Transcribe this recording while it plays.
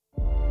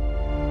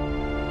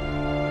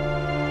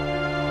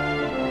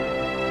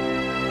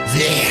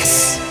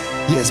This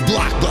is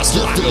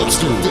Blockbuster Film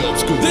School.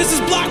 This is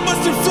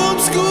Blockbuster Film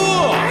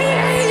School.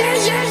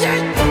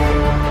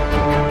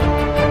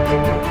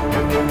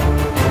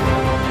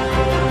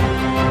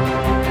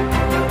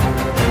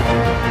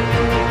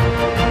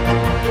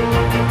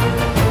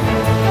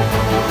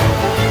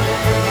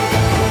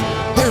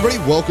 Hey everybody,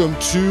 welcome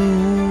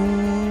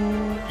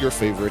to your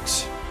favorite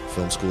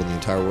film school in the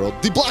entire world,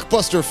 the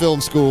Blockbuster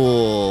Film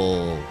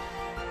School,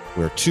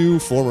 where two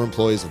former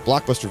employees of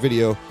Blockbuster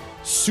Video,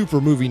 super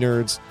movie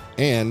nerds,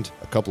 and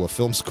a couple of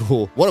film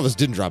school. One of us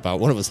didn't drop out.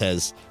 One of us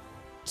has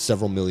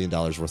several $1 million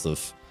worth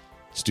of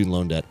student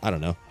loan debt. I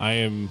don't know.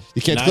 You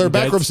can't declare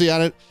bankruptcy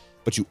on it,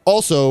 but you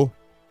also,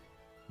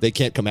 they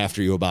can't come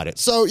after you about it.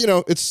 So,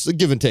 it's a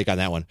give and take on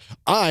that one.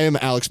 I am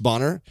Alex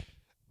Bonner.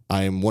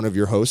 I am one of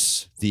your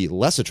hosts, the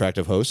less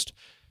attractive host,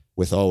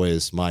 with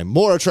always my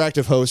more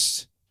attractive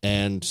host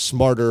and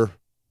smarter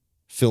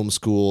film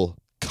school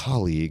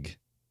colleague.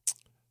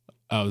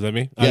 Oh, is that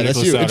me? Yeah, I'm that's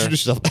Nicholas you. Souter.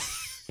 Introduce yourself.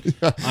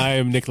 I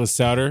am Nicholas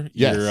Souter.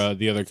 Yes. You're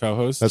the other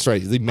co-host. That's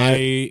right.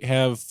 I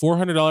have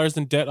 $400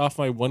 in debt off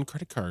my one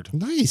credit card.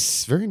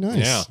 Nice. Very nice.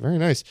 Yeah. Very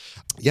nice.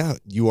 Yeah,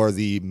 you are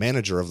the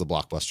manager of the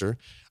Blockbuster.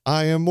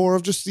 I am more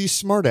of just the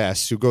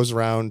smartass who goes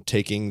around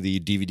taking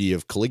the DVD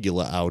of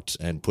Caligula out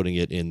and putting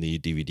it in the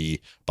DVD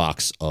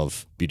box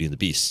of Beauty and the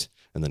Beast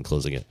and then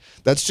closing it.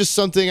 That's just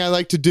something I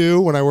like to do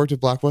when I worked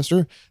at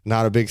Blockbuster.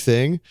 Not a big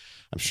thing.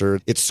 I'm sure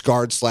it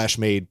scarred /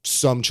 made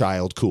some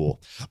child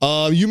cool.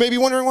 You may be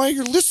wondering why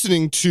you're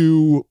listening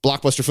to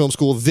Blockbuster Film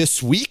School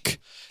this week.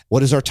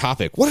 What is our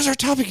topic? What is our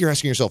topic? You're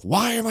asking yourself,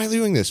 why am I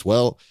doing this?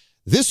 Well,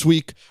 this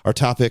week, our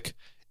topic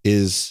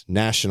is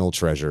national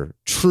treasure,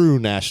 true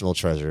national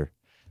treasure,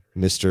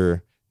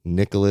 Mr.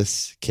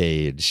 Nicolas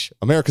Cage,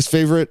 America's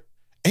favorite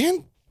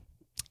and,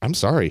 I'm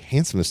sorry,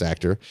 handsomest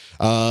actor.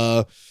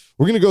 We're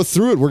going to go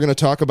through it. We're going to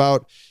talk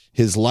about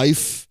his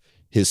life,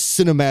 his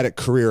cinematic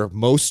career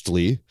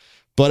mostly.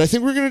 But I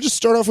think we're going to just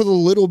start off with a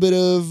little bit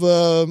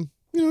of,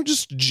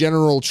 just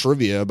general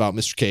trivia about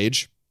Mr.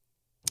 Cage.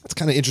 It's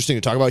kind of interesting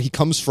to talk about. He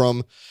comes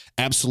from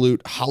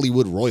absolute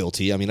Hollywood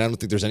royalty. I mean, I don't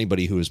think there's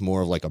anybody who is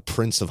more of like a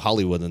prince of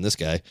Hollywood than this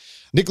guy.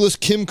 Nicholas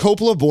Kim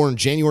Coppola, born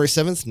January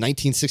 7th,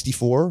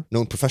 1964,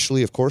 known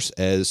professionally, of course,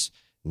 as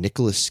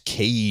Nicolas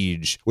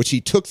Cage, which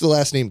he took the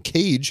last name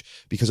Cage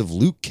because of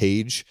Luke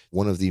Cage,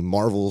 one of the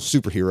Marvel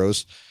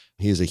superheroes.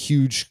 He is a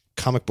huge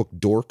comic book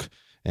dork.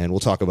 And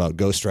we'll talk about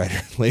Ghost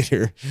Rider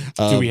later.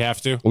 Do we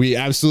have to? We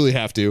absolutely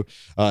have to.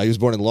 He was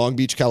born in Long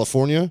Beach,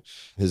 California.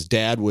 His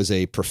dad was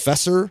a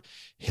professor.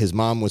 His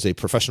mom was a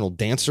professional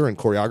dancer and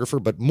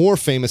choreographer. But more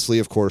famously,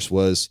 of course,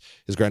 was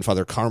his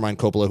grandfather, Carmine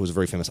Coppola, who was a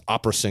very famous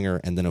opera singer.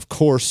 And then, of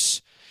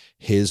course,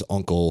 his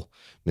uncle,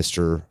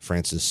 Mr.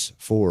 Francis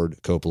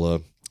Ford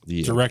Coppola,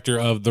 the director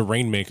of The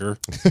Rainmaker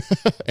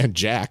and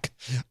Jack,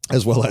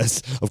 as well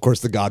as, of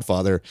course, The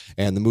Godfather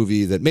and the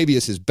movie that maybe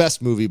is his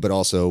best movie, but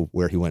also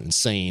where he went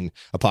insane,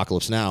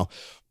 Apocalypse Now.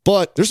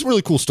 But there's some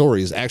really cool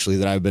stories, actually,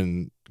 that I've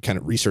been kind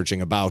of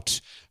researching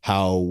about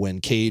how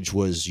when Cage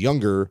was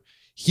younger,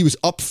 he was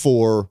up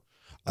for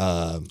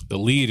the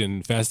lead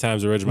in Fast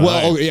Times at Ridgemont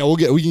High. Well, yeah,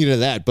 we can get into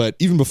that. But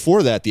even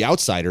before that, The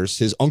Outsiders,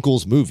 his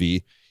uncle's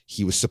movie,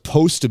 he was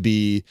supposed to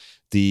be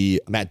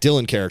the Matt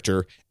Dillon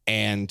character,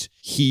 and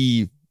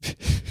he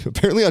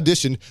apparently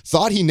auditioned,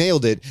 thought he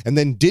nailed it, and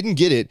then didn't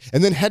get it,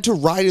 and then had to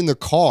ride in the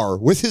car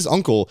with his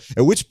uncle,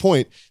 at which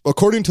point,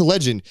 according to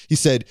legend, he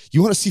said,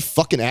 "You want to see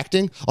fucking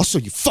acting? I'll show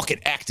you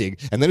fucking acting."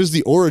 And that is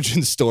the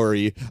origin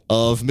story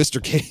of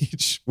Mr.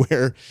 Cage,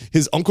 where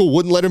his uncle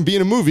wouldn't let him be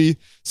in a movie,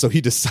 so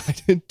he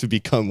decided to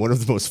become one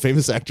of the most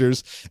famous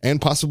actors and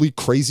possibly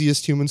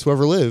craziest humans who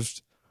ever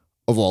lived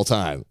of all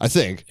time, I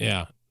think.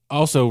 Yeah.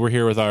 Also, we're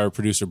here with our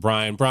producer,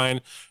 Brian. Brian,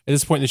 at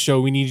this point in the show,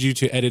 we need you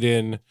to edit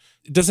in.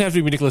 It doesn't have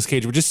to be Nicolas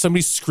Cage, but just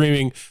somebody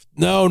screaming,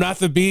 "No, not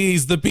the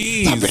bees, the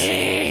bees." The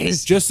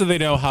bees! Just so they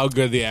know how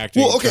good the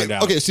acting turned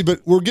out. Okay, see,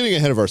 but we're getting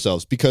ahead of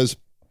ourselves because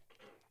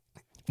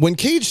when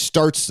Cage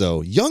starts,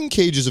 though, young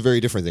Cage is a very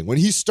different thing. When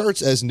he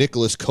starts as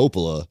Nicholas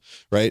Coppola,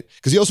 right?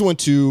 Because he also went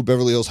to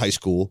Beverly Hills High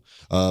School,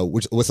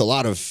 which with a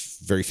lot of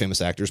very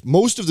famous actors.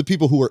 Most of the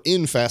people who were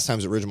in Fast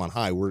Times at Ridgemont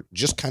High were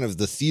just kind of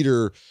the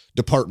theater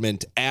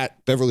department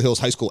at Beverly Hills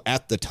High School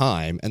at the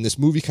time. And this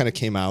movie kind of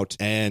came out,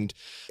 and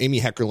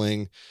Amy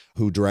Heckerling,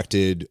 who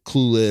directed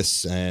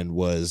Clueless and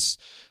was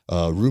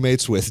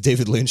roommates with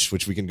David Lynch,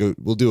 which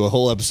we'll do a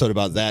whole episode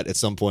about that at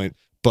some point.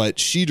 But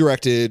she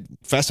directed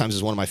Fast Times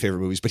is one of my favorite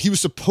movies. But he was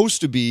supposed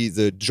to be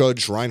the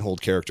Judge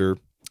Reinhold character,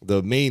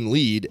 the main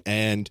lead,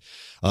 and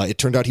it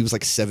turned out he was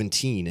like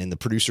 17. And the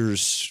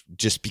producers,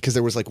 just because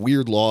there was like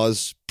weird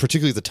laws,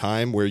 particularly at the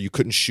time, where you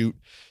couldn't shoot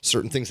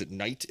certain things at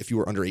night if you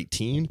were under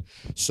 18.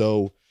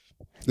 So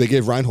they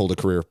gave Reinhold a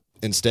career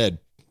instead.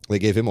 They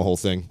gave him a whole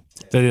thing.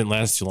 That didn't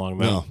last too long,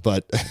 though. No,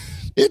 but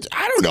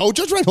I don't know.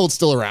 Judge Reinhold's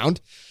still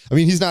around. I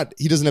mean, he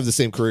doesn't have the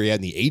same career he had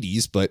in the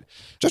 80s, but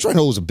Judge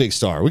Reinhold was a big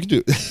star. We can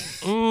do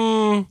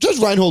Judge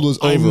Reinhold was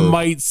over. I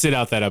might sit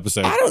out that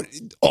episode.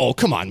 Oh,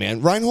 come on,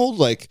 man. Reinhold,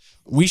 like,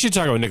 we should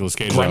talk about Nicolas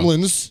Cage.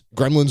 Gremlins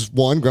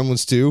 1,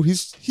 Gremlins 2.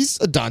 He's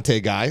a Dante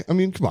guy. I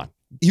mean, come on.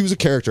 he was a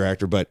character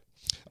actor, but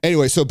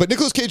anyway, but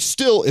Nicolas Cage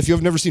still, if you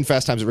have never seen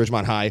Fast Times at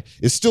Ridgemont High,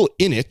 is still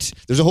in it.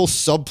 There's a whole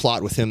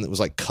subplot with him that was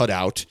like cut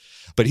out,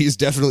 but he's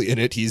definitely in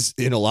it. He's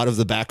in a lot of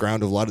the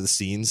background of a lot of the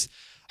scenes,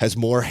 has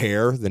more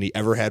hair than he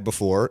ever had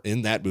before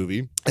in that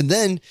movie. And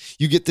then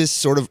you get this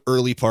sort of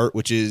early part,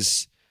 which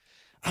is,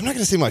 I'm not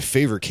going to say my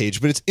favorite Cage,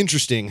 but it's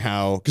interesting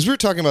how, because we were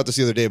talking about this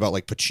the other day about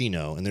like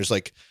Pacino, and there's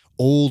like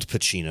old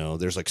Pacino,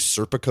 there's like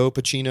Serpico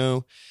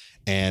Pacino,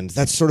 and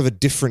that's sort of a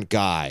different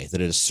guy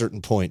that at a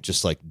certain point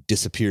just like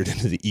disappeared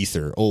into the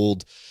ether.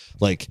 Old,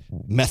 like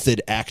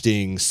method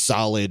acting,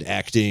 solid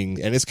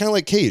acting. And it's kind of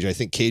like Cage. I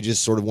think Cage is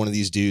sort of one of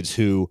these dudes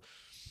who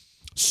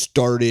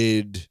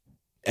started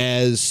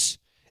as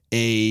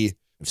a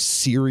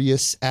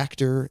serious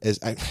actor.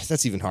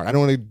 That's even hard. I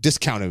don't want to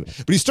discount him,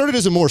 but he started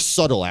as a more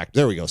subtle actor.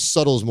 There we go.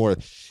 Subtle is more,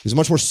 he's a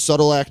much more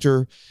subtle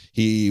actor.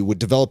 He would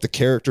develop the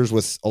characters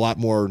with a lot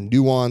more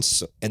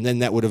nuance. And then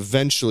that would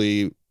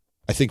eventually,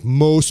 I think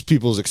most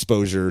people's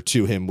exposure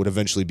to him would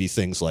eventually be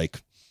things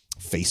like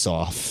Face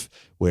Off,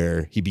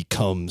 where he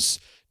becomes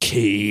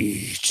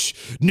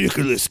Cage,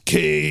 Nicolas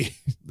Cage.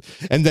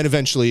 And then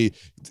eventually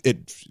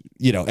it,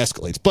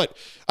 escalates. But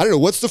I don't know.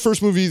 What's the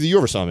first movie that you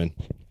ever saw him in?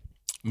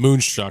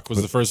 Moonstruck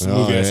was the first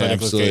movie I saw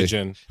Nicolas Cage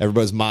in.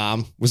 Everybody's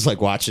mom was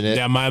like watching it.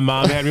 Yeah, my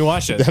mom had me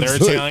watch it. They're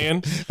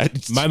Italian.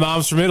 My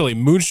mom's from Italy.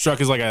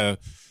 Moonstruck is like a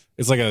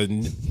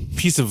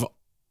piece of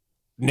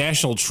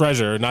national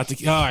treasure. Not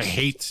to, I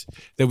hate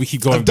that we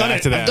keep going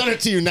back to that. I've done it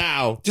to you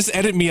now. Just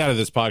edit me out of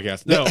this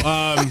podcast. No,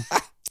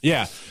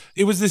 yeah.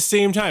 It was the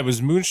same time. It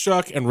was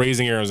Moonstruck and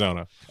Raising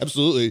Arizona.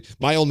 Absolutely.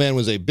 My old man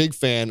was a big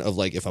fan of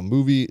like, if a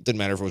movie, didn't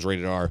matter if it was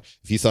rated R,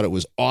 if he thought it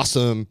was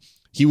awesome,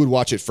 he would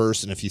watch it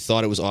first. And if he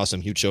thought it was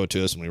awesome, he would show it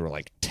to us when we were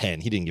like 10.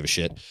 He didn't give a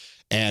shit.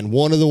 And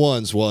one of the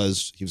ones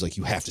was, he was like,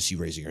 you have to see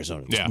Raising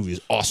Arizona. This movie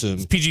is awesome.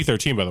 It's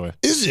PG-13, by the way.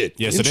 Is it?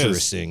 Yes,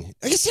 Interesting.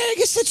 it is. I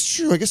guess that's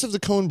true. I guess of the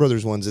Coen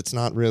Brothers ones, it's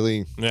not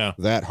really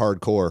that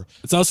hardcore.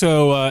 It's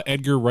also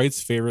Edgar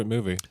Wright's favorite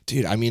movie.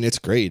 Dude, I mean, it's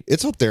great.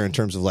 It's up there in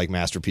terms of like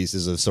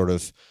masterpieces of sort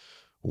of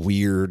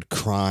weird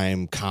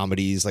crime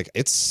comedies. Like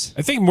I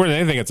think more than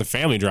anything, it's a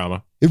family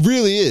drama. It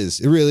really is.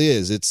 It really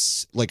is.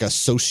 It's like a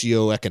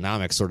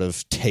socioeconomic sort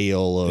of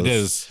tale of, it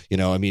is.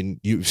 I mean,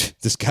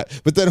 this guy,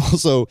 but then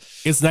also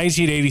it's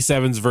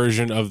 1987's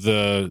version of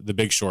the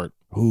Big Short.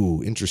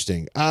 Ooh,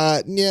 interesting.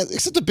 Yeah,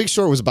 except The Big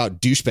Short was about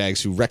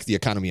douchebags who wreck the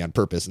economy on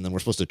purpose, and then we're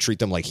supposed to treat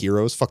them like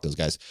heroes. Fuck those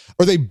guys.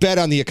 Or they bet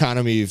on the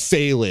economy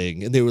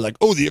failing, and they were like,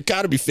 "Oh, the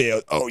economy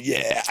failed. Oh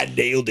yeah, I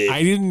nailed it."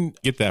 I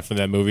didn't get that from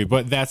that movie,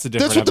 but that's a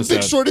different. That's what episode. The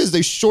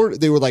Big Short is.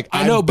 They were like,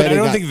 I know, but I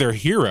don't think they're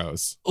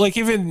heroes. Like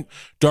even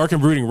dark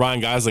and brooding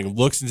Ryan Gosling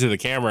looks into the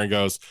camera and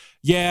goes,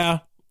 "Yeah,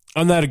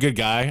 I'm not a good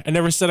guy. I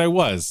never said I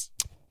was."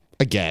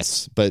 I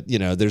guess, but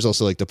there's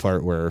also like the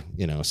part where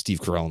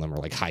Steve Carell and them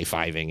are like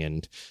high-fiving,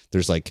 and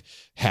there's like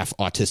half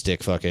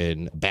autistic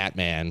fucking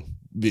Batman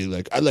being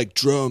like, I like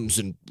drums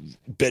and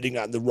betting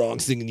on the wrong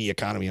thing in the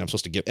economy, and I'm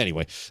supposed to give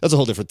anyway. That's a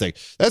whole different thing.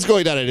 That's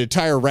going down an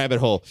entire rabbit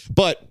hole.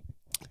 But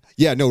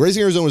yeah, no,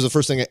 Raising Arizona was the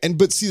first thing,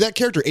 but see that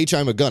character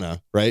H.I.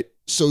 McGunna, right?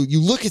 So you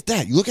look at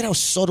that, you look at how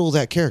subtle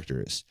that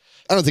character is.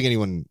 I don't think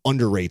anyone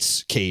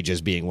underrates Cage as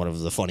being one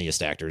of the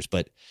funniest actors,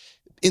 but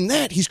in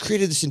that he's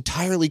created this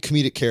entirely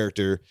comedic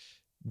character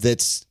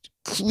that's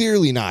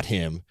clearly not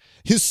him.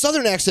 His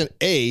Southern accent,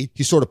 he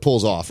sort of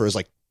pulls off, or is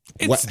like,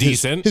 it's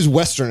decent. His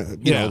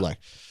Western, like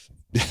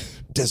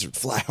desert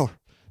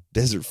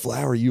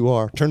flower, you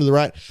are. Turn to the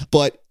right.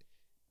 But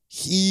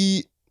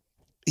he's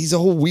a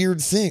whole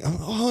weird thing.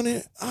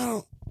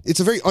 It's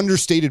a very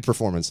understated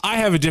performance. I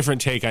have a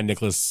different take on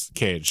Nicolas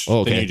Cage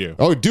than you do.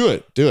 Oh, do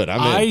it.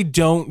 I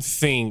don't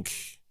think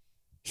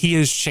he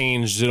has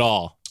changed at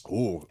all.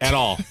 Ooh. At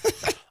all.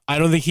 I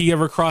don't think he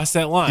ever crossed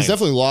that line. He's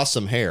definitely lost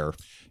some hair.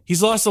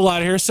 He's lost a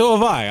lot of hair. So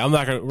have I. I'm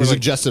not going to. He's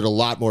ingested a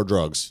lot more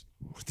drugs.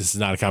 This is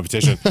not a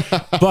competition.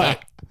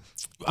 But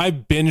I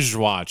binge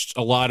watched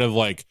a lot of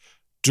like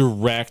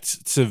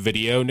direct to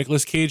video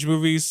Nicolas Cage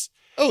movies.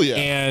 Oh, yeah.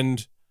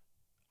 And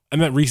I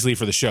meant recently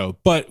for the show.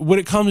 But what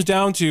it comes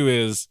down to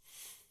is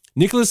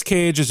Nicolas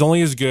Cage is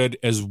only as good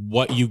as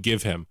what you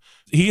give him.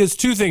 He has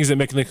two things that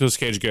make Nicolas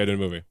Cage good in a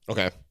movie.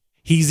 Okay.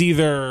 He's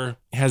either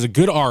has a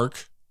good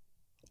arc,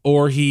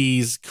 or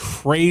he's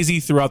crazy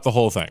throughout the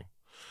whole thing,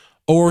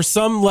 or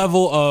some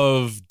level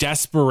of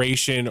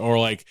desperation or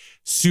like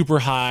super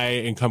high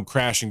and come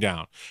crashing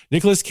down.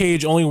 Nicolas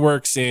Cage only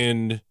works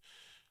in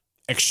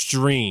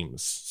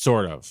extremes,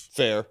 sort of.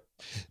 Fair.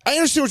 I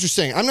understand what you're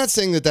saying. I'm not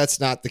saying that that's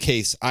not the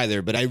case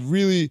either, but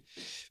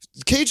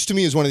Cage to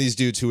me is one of these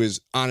dudes who is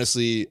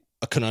honestly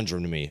a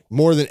conundrum to me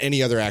more than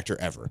any other actor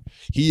ever.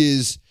 He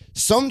is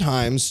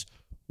sometimes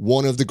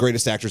one of the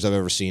greatest actors I've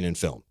ever seen in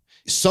film.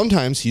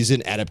 Sometimes he's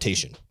in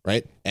adaptation,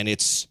 right? And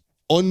it's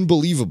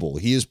unbelievable.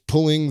 He is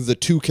pulling the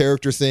two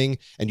character thing,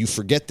 and you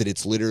forget that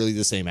it's literally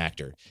the same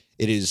actor.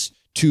 It is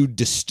two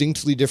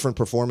distinctly different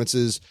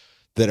performances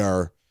that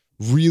are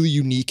really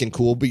unique and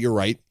cool. But you're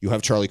right. You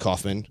have Charlie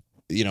Kaufman,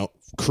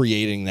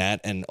 creating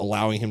that and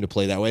allowing him to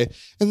play that way.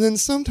 And then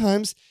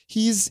sometimes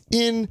he's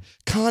in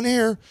Con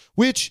Air,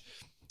 which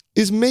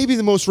is maybe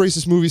the most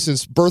racist movie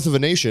since Birth of a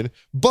Nation,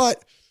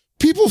 but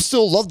people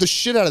still love the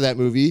shit out of that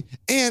movie.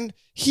 And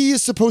he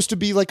is supposed to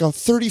be like a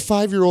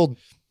 35-year-old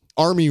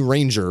Army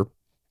Ranger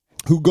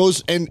who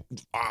goes and,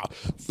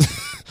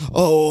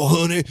 oh,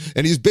 honey.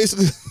 And he's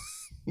basically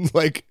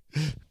like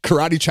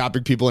karate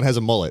chopping people and has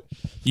a mullet.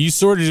 You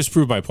sort of just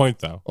proved my point,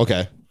 though.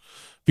 Okay.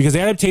 Because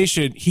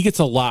adaptation, he gets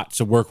a lot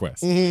to work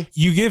with. Mm-hmm.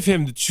 You give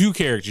him two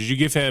characters. You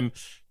give him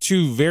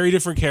two very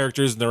different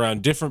characters, and they're on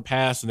different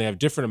paths, and they have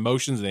different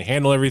emotions, and they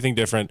handle everything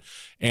different.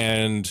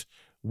 And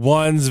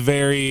one's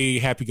very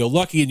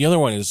happy-go-lucky, and the other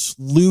one is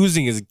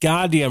losing his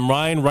goddamn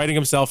mind, writing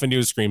himself into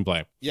his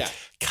screenplay. Yeah.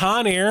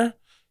 Con Air,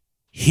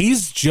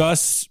 he's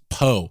just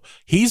Poe.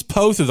 He's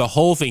Poe through the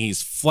whole thing.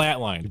 He's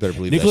flatlined. You better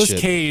believe Nicolas that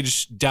shit.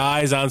 Cage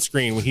dies on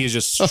screen when he is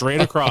just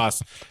straight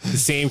across the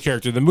same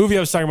character. The movie I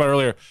was talking about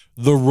earlier,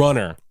 The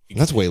Runner.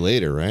 That's way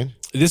later, right?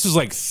 This was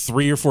like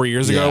 3 or 4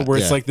 years ago, where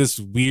it's yeah. like this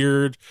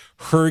weird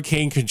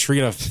Hurricane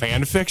Katrina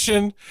fan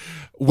fiction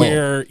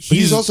where But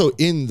he's also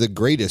in the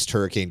greatest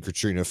Hurricane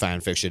Katrina fan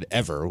fiction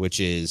ever, which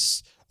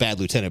is Bad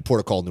Lieutenant,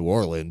 Port of Call, New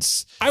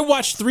Orleans. I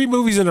watched 3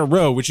 movies in a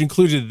row, which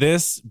included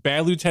this,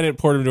 Bad Lieutenant,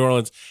 Port of New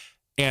Orleans,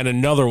 and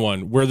another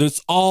one where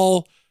this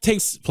all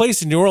takes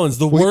place in New Orleans.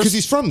 The worst, because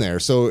he's from there,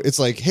 so it's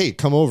like, hey,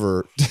 come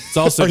over. It's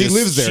also or he just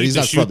lives there. shoot He's to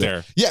not shoot from there.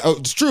 there. Yeah,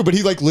 it's true, but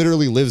he like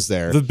literally lives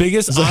there. The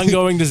biggest like,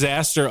 ongoing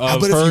disaster of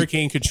about if you-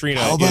 Hurricane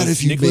Katrina how about is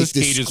if you Nicolas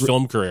make this Cage's script-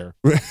 film career.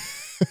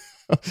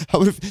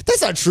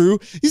 That's not true.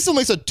 He still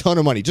makes a ton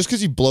of money just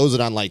because he blows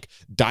it on like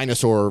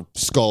dinosaur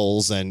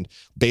skulls and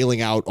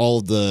bailing out all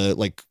of the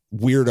like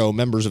weirdo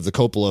members of the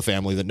Coppola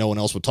family that no one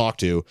else would talk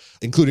to,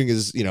 including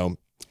his,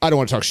 I don't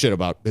want to talk shit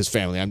about his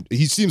family.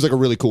 He seems like a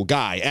really cool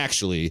guy,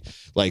 actually,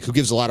 like who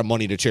gives a lot of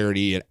money to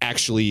charity and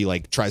actually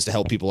like tries to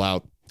help people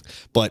out.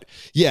 But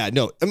yeah,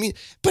 no, I mean,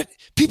 but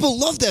people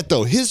love that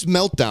though. His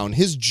meltdown,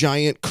 his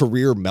giant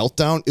career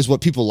meltdown is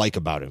what people like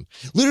about him.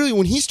 Literally,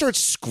 when he starts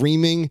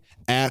screaming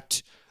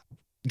at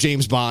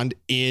James Bond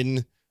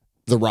in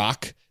The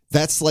Rock,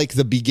 that's like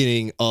the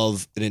beginning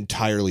of an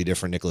entirely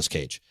different Nicolas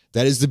Cage.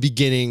 That is the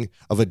beginning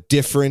of a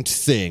different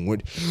thing.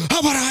 How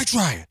about I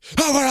try it?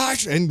 How about I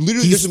try it? And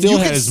literally, He still you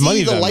had can his see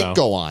money the then, light though.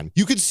 go on.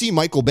 You could see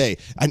Michael Bay.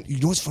 And you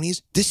know what's funny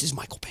is this is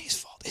Michael Bay's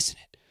fault, isn't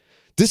it?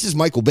 This is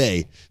Michael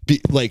Bay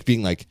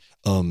being like,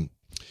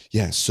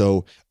 yeah,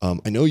 so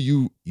I know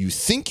you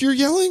think you're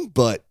yelling,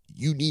 but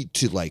you need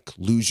to like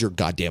lose your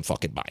goddamn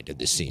fucking mind in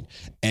this scene.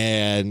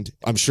 And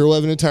I'm sure we'll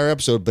have an entire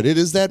episode, but it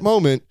is that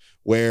moment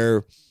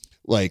where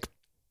like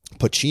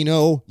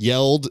Pacino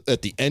yelled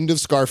at the end of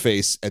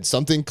Scarface and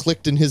something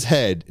clicked in his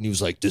head and he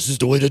was like, this is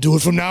the way to do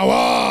it from now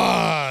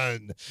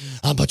on.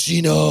 I'm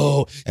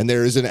Pacino. And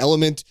there is an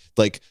element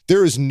like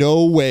there is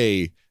no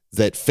way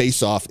that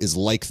Face Off is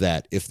like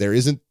that if there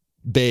isn't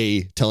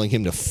Bay telling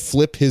him to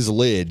flip his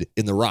lid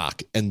in The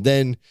Rock. And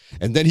then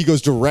he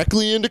goes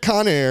directly into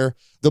Con Air.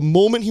 The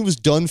moment he was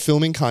done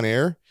filming Con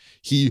Air,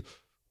 he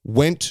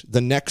went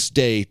the next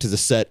day to the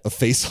set of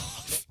Face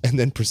Off and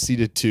then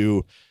proceeded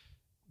to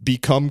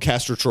become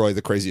Castor Troy,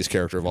 the craziest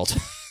character of all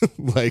time.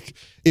 Like,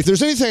 if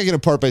there's anything I can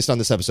impart based on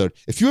this episode,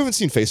 if you haven't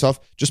seen Face Off,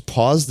 just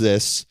pause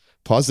this,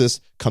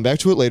 come back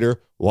to it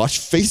later, watch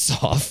Face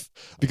Off.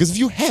 Because if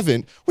you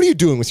haven't, what are you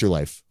doing with your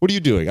life? What are you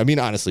doing? I mean,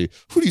 honestly,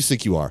 who do you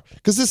think you are?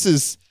 Because this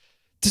is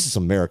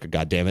America,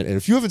 goddammit. And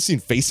if you haven't seen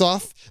Face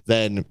Off,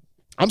 then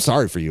I'm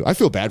sorry for you. I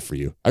feel bad for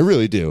you. I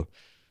really do.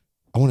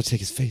 I want to take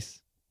his face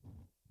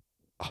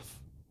off.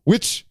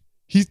 Which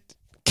he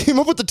came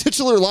up with the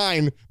titular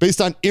line based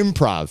on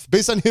improv,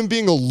 based on him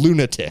being a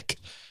lunatic.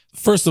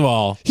 First of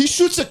all, He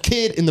shoots a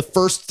kid in the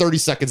first 30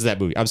 seconds of that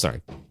movie. I'm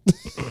sorry.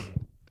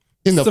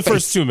 In the the face.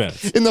 first 2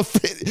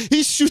 minutes.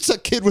 He shoots a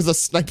kid with a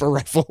sniper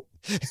rifle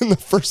in the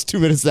first 2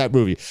 minutes of that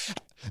movie.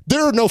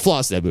 There are no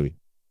flaws in that movie.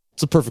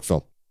 It's a perfect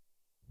film.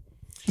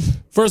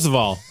 First of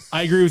all,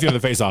 I agree with you on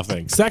the face-off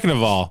thing. Second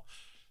of all,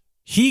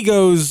 he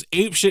goes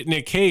apeshit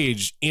Nick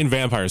Cage in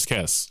Vampire's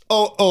Kiss.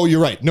 Oh,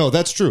 you're right. No,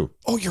 that's true.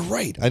 Oh, you're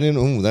right. I didn't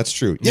know. That's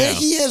true. Yeah, Yeah.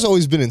 he has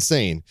always been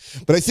insane.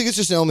 But I think it's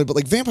just an element. But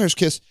like Vampire's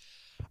Kiss,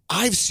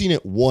 I've seen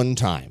it one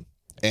time.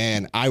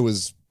 And I'm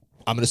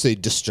going to say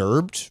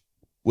disturbed,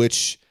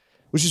 which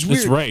is weird.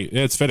 That's right.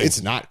 It's fitting.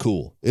 It's not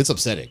cool. It's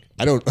upsetting.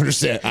 I don't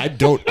understand. I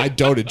don't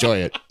enjoy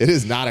it. It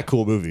is not a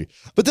cool movie.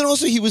 But then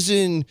also he was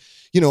in,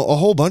 a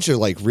whole bunch of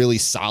like really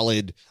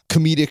solid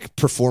comedic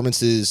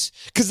performances.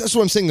 Because that's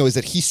what I'm saying though, is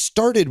that he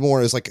started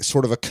more as like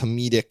sort of a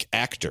comedic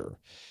actor.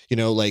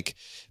 Like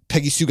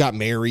Peggy Sue Got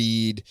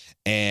Married,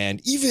 and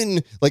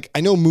even like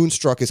I know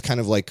Moonstruck is kind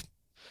of like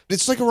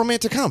it's like a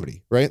romantic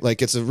comedy, right?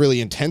 Like it's a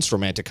really intense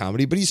romantic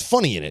comedy, but he's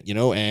funny in it,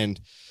 and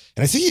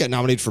I think he got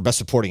nominated for Best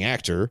Supporting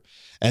Actor.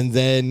 And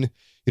then,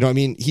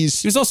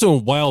 He's also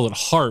in Wild at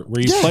Heart,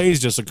 where he plays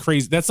just a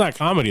crazy. That's not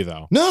comedy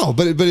though. No,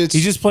 but it's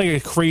He's just playing a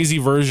crazy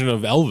version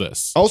of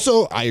Elvis.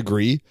 also, I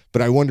agree,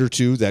 but I wonder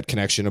too that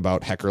connection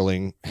about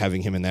Heckerling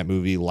having him in that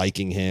movie,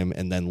 liking him,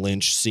 and then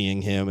Lynch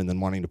seeing him and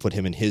then wanting to put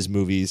him in his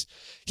movies.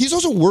 He's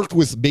also worked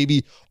with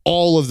maybe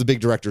all of the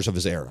big directors of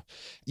his era.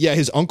 Yeah,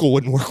 his uncle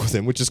wouldn't work with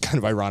him, which is kind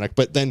of ironic,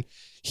 but then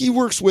he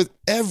works with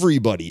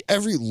everybody,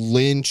 every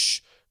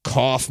Lynch,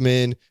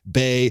 Kaufman,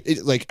 Bay.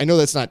 I know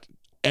that's not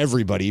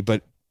everybody,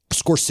 but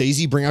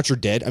Scorsese, Bring Out Your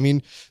Dead. I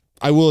mean,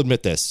 I will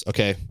admit this,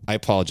 okay? I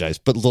apologize.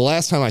 But the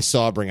last time I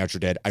saw Bring Out Your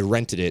Dead, I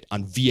rented it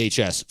on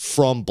VHS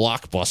from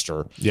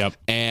Blockbuster. Yep.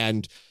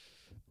 And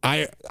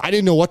I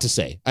didn't know what to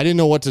say. I didn't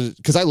know what to,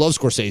 because I love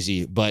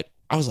Scorsese, but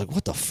I was like,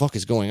 what the fuck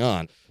is going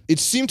on? It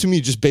seemed to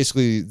me just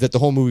basically that the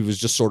whole movie was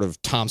just sort of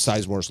Tom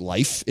Sizemore's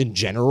life in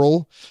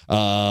general,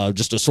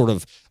 just a sort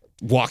of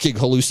walking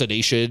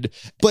hallucination.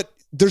 But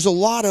there's a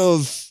lot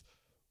of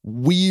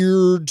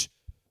weird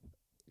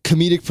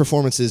comedic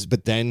performances,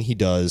 but then he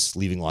does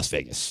Leaving Las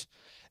Vegas.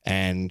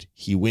 And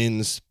he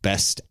wins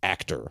Best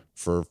Actor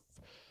for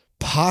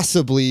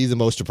possibly the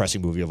most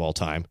depressing movie of all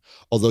time.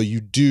 Although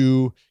you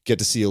do get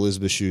to see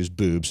Elizabeth Shue's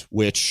boobs,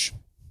 which,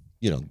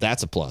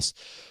 that's a plus.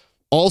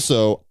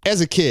 Also,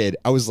 as a kid,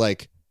 I was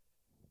like,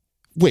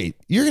 wait,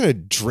 you're going to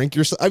drink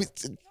yourself? I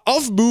mean,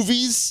 of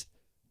movies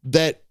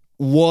that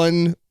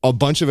won a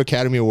bunch of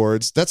Academy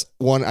Awards, that's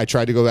one I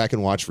tried to go back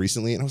and watch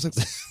recently. And I was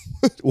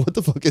like, what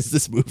the fuck is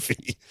this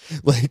movie?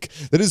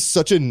 That is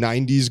such a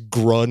 90s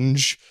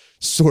grunge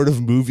sort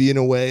of movie in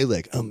a way.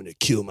 I'm going to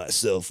kill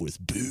myself with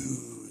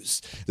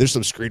booze. There's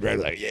some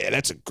screenwriter yeah,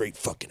 that's a great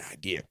fucking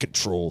idea.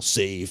 Control,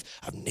 save.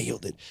 I've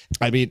nailed it.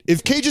 I mean,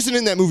 if Cage isn't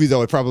in that movie,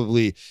 though,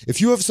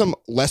 if you have some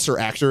lesser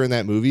actor in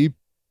that movie,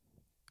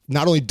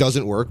 not only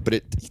doesn't work,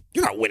 but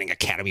you're not winning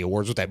Academy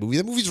Awards with that movie.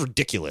 That movie's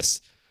ridiculous.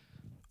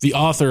 The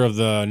author of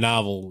the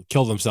novel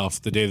killed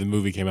himself the day the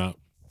movie came out.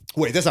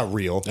 Wait, that's not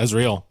real. That's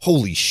real.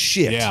 Holy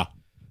shit. Yeah.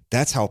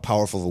 That's how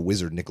powerful of a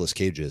wizard Nicolas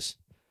Cage is.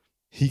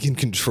 He can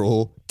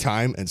control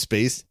time and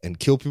space and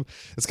kill people.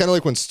 It's kind of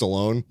like when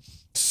Stallone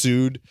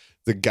sued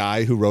the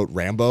guy who wrote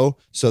Rambo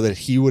so that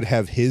he would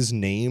have his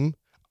name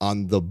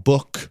on the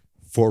book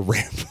for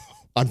Rambo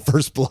on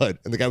First Blood.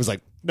 And the guy was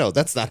like, no,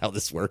 that's not how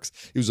this works.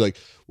 He was like,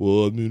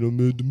 well, I mean, I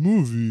made the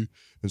movie.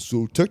 And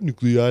so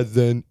technically I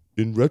then,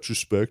 in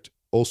retrospect,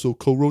 also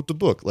co-wrote the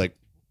book.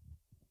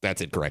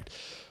 That's incorrect.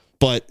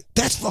 But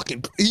that's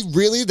fucking,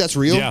 really? That's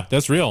real? Yeah,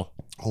 that's real.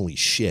 Holy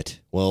shit.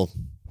 Well,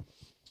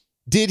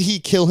 did he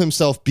kill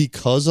himself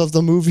because of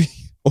the movie?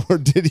 Or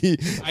did he?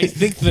 I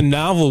think the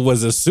novel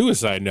was a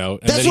suicide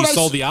note, and then he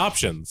sold the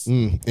options.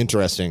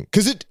 Interesting.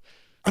 Because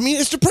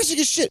it's depressing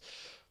as shit.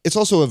 It's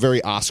also a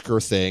very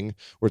Oscar thing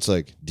where it's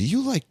like, do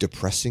you like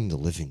depressing the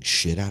living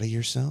shit out of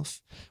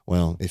yourself?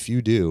 Well, if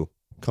you do,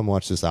 come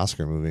watch this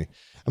Oscar movie.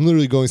 I'm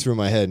literally going through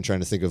my head and trying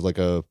to think of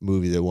a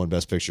movie that won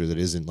Best Picture that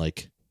isn't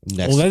next.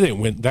 Well, that didn't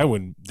win. That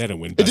didn't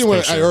win. Best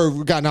Picture.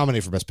 Or got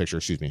nominated for Best Picture.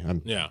 Excuse me.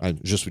 I'm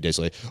just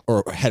ridiculous.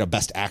 Or had a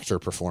Best Actor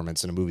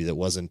performance in a movie that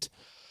wasn't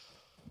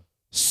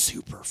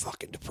super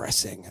fucking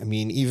depressing. I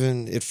mean,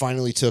 even it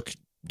finally took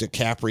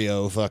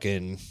DiCaprio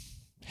fucking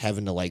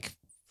having to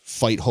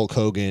fight Hulk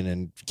Hogan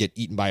and get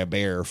eaten by a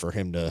bear for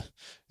him to,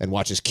 and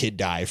watch his kid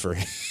die for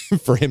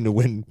him to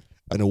win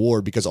an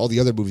award, because all the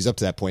other movies up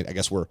to that point, I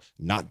guess, were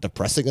not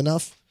depressing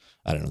enough.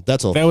 I don't know.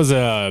 That's all. That was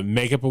a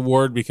makeup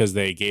award because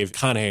they gave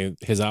Connie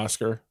his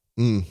Oscar.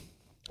 I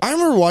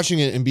remember watching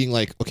it and being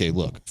like, okay,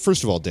 look,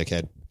 first of all,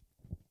 dickhead,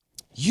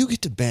 you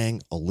get to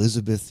bang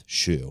Elizabeth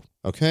Shue,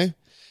 okay?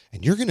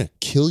 And you're going to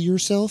kill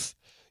yourself?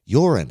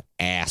 You're an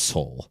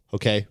asshole,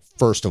 okay?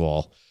 First of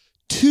all.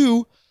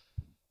 Two,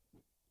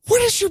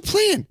 what is your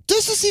plan?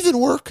 Does this even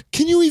work?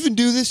 Can you even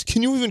do this?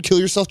 Can you even kill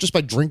yourself just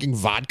by drinking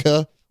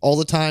vodka all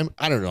the time?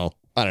 I don't know.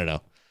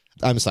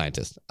 I'm a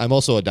scientist. I'm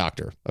also a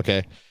doctor,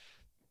 okay?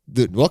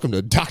 Welcome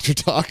to Doctor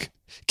Talk.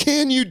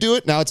 Can you do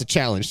it? Now it's a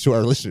challenge to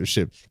our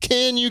listenership.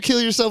 Can you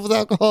kill yourself with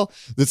alcohol?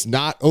 That's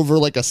not over a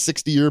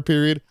 60-year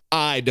period.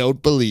 I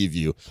don't believe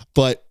you,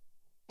 but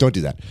don't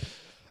do that.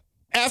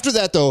 After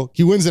that, though,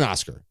 he wins an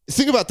Oscar.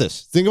 Think about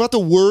this. Think about the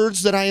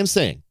words that I am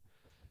saying.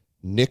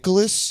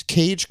 Nicolas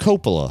Cage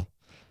Coppola,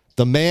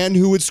 the man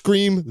who would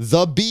scream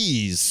 "the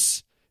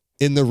bees"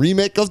 in the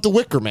remake of The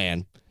Wicker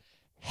Man,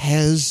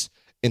 has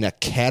an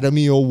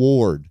Academy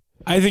Award.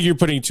 I think you're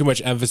putting too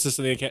much emphasis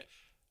on the Academy.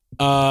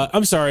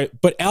 I'm sorry,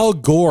 but Al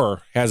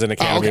Gore has an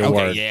Academy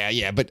Award. Okay,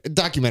 yeah, but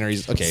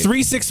documentaries, okay.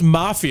 3 6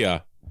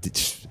 Mafia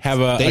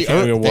have an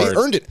Academy Award. They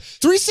earned it.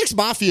 3 6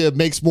 Mafia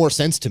makes more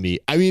sense to me.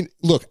 I mean,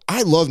 look,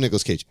 I love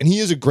Nicolas Cage, and he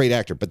is a great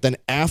actor, but then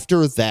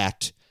after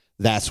that,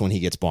 that's when he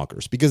gets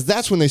bonkers, because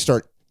that's when they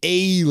start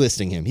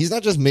A-listing him. He's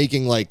not just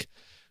making,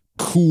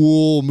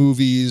 cool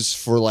movies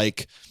for,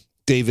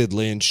 David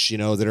Lynch,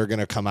 that are going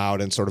to come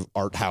out and sort of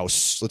art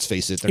house. Let's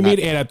face it. He made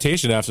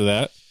adaptation after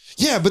that.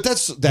 Yeah, but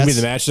that's You mean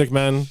the Matchstick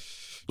Men?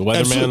 The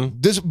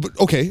Weatherman?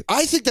 Okay,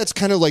 I think that's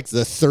kind of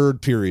the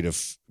third period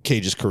of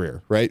Cage's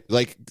career, right?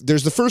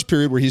 There's the first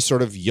period where he's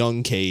sort of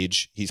young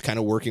Cage. He's kind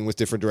of working with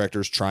different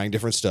directors, trying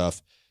different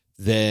stuff.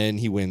 Then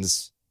he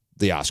wins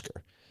the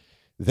Oscar.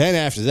 Then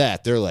after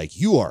that, they're like,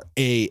 you are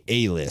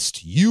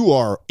A-list. You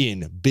are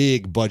in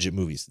big budget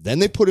movies. Then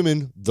they put him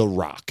in The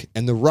Rock.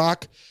 And The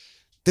Rock,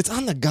 that's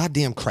on the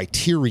goddamn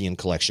Criterion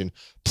Collection.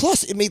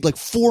 Plus, it made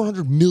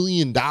 $400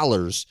 million,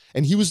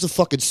 and he was the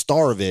fucking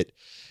star of it.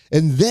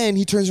 And then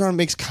he turns around and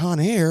makes Con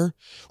Air,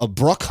 a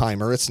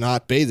Bruckheimer. It's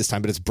not Bay this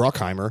time, but it's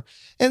Bruckheimer.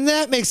 And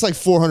that makes like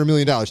 $400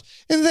 million.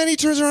 And then he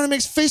turns around and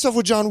makes Face Off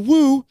with John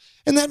Woo.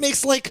 And that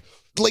makes like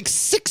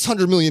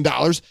 $600 million.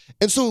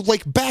 And so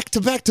like back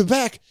to back to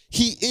back,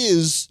 he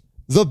is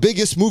the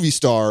biggest movie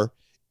star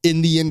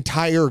in the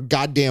entire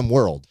goddamn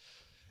world.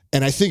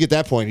 And I think at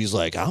that point, he's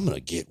like, I'm going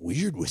to get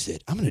weird with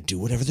it. I'm going to do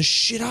whatever the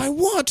shit I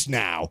want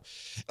now.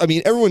 I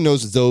mean, everyone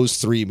knows those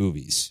three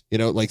movies, you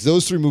know, like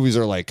those three movies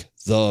are like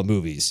the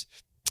movies.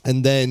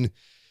 And then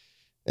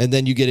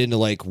you get into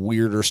like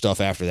weirder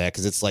stuff after that.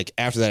 Cause it's like,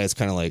 after that, it's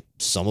kind of like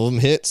some of them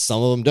hit,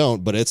 some of them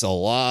don't, but it's a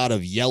lot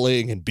of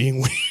yelling and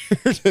being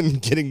weird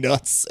and getting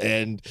nuts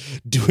and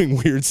doing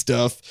weird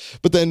stuff.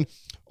 But then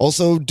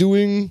also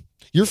doing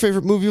your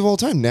favorite movie of all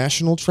time,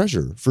 National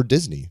Treasure for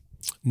Disney.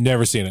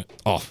 Never seen it.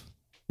 Oh,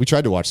 we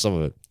tried to watch some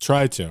of it.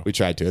 Tried to. We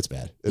tried to. It's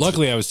bad.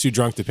 Luckily, I was too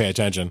drunk to pay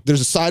attention. There's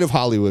a side of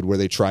Hollywood where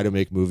they try to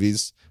make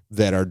movies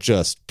that are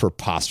just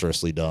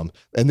preposterously dumb,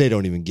 and they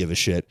don't even give a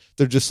shit.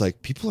 They're just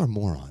like, people are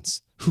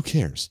morons. Who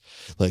cares?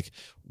 Like,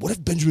 what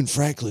if Benjamin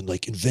Franklin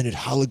like invented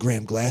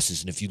hologram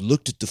glasses, and if you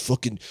looked at the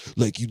fucking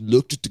you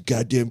looked at the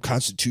goddamn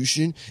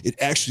Constitution, it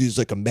actually is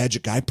like a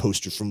Magic Eye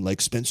poster from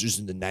like Spencer's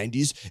in the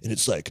 90s, and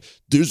it's like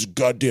there's a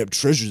goddamn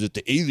treasure that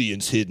the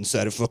aliens hid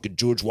inside of fucking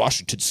George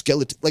Washington's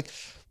skeleton. Like,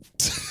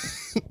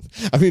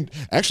 I mean,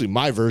 actually,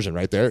 my version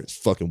right there is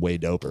fucking way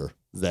doper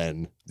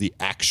than the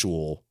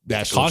actual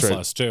national treasure. Cost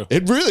less too.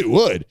 It really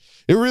would.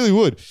 It really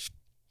would.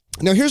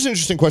 Now, here's an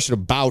interesting question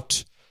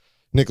about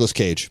Nicolas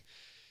Cage.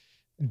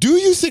 Do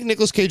you think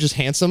Nicolas Cage is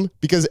handsome?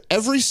 Because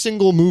every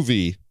single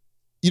movie,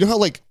 you know how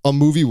like a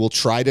movie will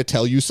try to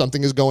tell you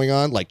something is going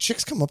on? Like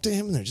chicks come up to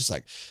him and they're just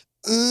like,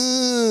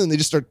 and they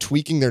just start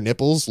tweaking their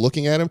nipples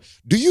looking at him.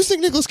 Do you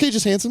think Nicolas Cage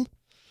is handsome?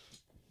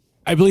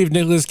 I believe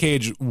Nicolas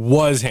Cage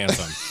was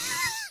handsome.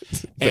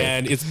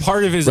 And it's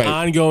part of his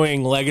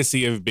ongoing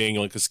legacy of being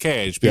Nicolas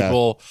Cage.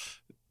 People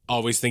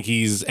always think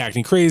he's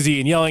acting crazy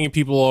and yelling, and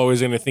people are always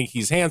going to think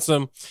he's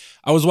handsome.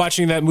 I was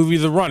watching that movie,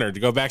 The Runner, to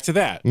go back to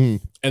that. And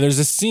there's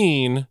a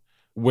scene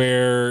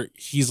where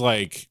he's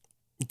like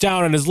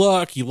down on his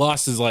luck. He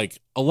lost his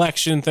like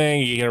election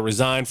thing. He had to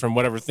resign from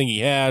whatever thing he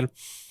had.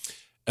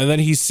 And then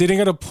he's sitting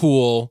at a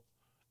pool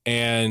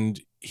and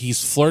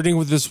he's flirting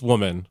with this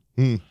woman.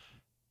 And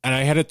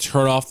I had to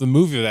turn off the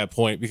movie at that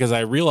point because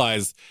I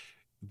realized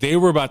they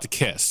were about to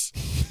kiss.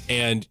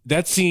 And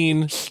that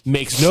scene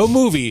makes no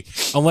movie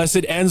unless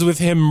it ends with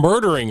him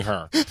murdering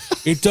her.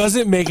 It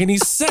doesn't make any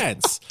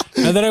sense.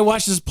 And then I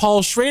watched this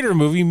Paul Schrader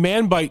movie,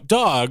 Man Bite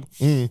Dog,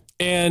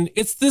 and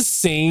it's the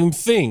same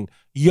thing.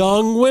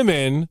 Young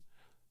women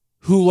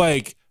who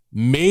like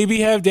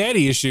maybe have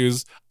daddy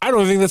issues. I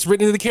don't think that's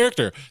written into the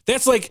character.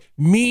 That's like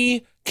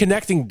me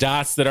connecting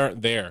dots that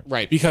aren't there.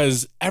 Right.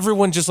 Because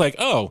everyone just like,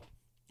 oh,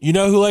 you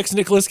know who likes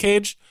Nicolas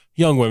Cage?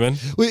 Young women.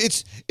 Well,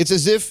 it's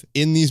as if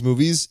in these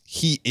movies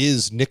he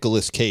is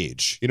Nicolas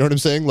Cage. You know what I'm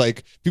saying?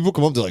 Like people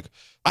come up to like,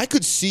 I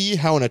could see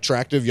how an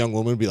attractive young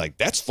woman would be like,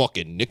 that's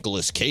fucking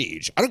Nicolas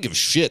Cage. I don't give a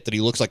shit that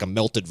he looks like a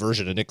melted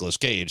version of Nicolas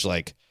Cage.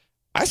 Like,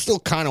 I still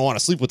kind of want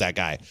to sleep with that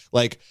guy.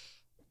 Like,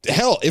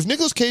 hell, if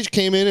Nicolas Cage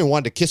came in and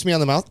wanted to kiss me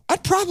on the mouth,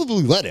 I'd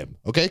probably let him,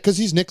 okay? Because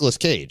he's Nicolas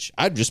Cage.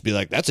 I'd just be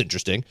like, that's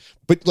interesting.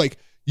 But like,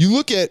 you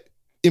look at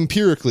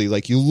empirically,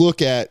 like you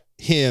look at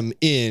him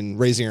in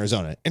Raising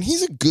Arizona, and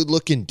he's a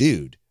good-looking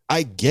dude.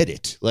 I get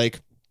it. Like,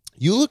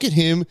 you look at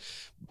him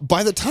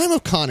by the time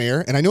of Con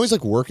Air, and I know he's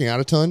like working out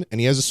a ton, and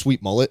he has a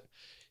sweet mullet.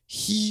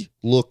 He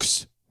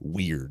looks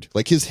weird.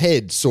 Like his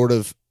head sort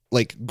of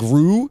like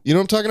grew. You know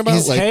what I'm talking about?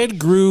 His like, head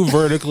grew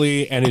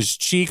vertically, and his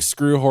cheeks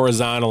grew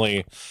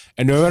horizontally.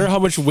 And no matter how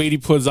much weight he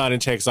puts on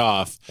and takes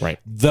off,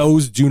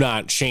 those do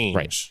not change.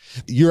 Right.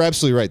 You're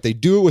absolutely right. They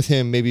do it with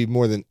him maybe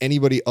more than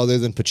anybody other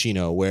than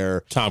Pacino,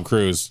 where Tom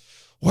Cruise.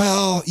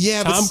 Well,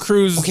 yeah, Tom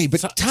Cruise. Okay,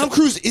 but Tom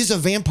Cruise is a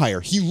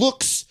vampire.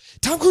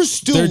 Tom Cruise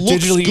still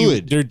looks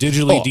good. They're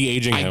digitally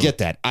de-aging him. I get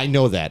that. I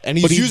know that. And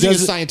he's using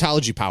his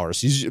Scientology powers.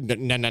 He's and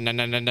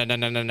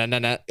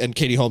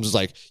Katie Holmes is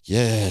like,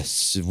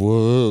 yes.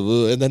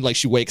 Whoa. And then like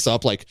she wakes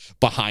up like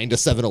behind a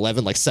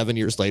 7-Eleven like 7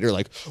 years later,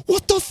 like,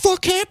 what the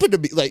fuck happened to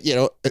me? Like, you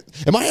know,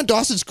 am I on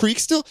Dawson's Creek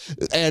still?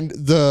 And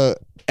am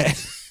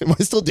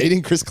I still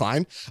dating Chris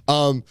Klein?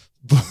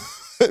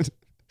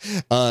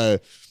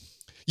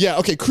 Yeah,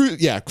 okay,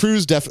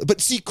 Cruise definitely. But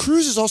see,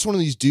 Cruise is also one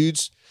of these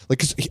dudes. Like,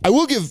 'cause I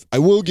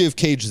will give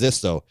Cage this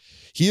though.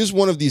 He is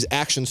one of these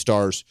action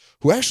stars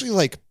who actually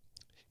like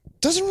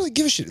doesn't really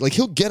give a shit. Like,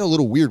 he'll get a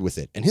little weird with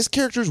it, and his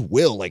characters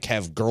will like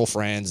have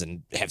girlfriends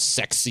and have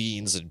sex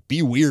scenes and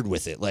be weird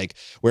with it. Like,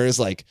 whereas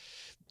like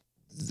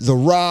The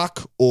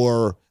Rock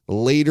or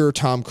later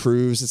Tom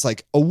Cruise, it's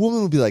like a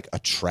woman will be like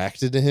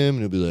attracted to him and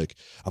he'll be like,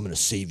 I'm gonna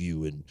save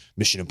you in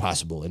Mission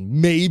Impossible, and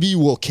maybe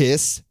we'll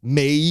kiss,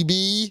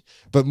 maybe,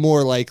 but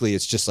more likely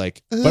it's just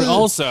like But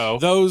also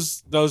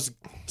those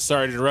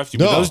sorry to interrupt you,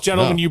 but those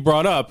gentlemen you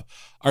brought up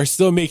are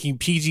still making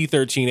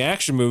PG-13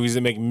 action movies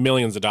that make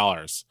millions of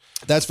dollars.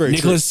 That's very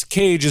Nicolas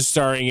Cage is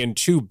starring in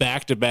 2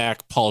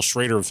 back-to-back Paul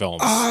Schrader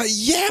films.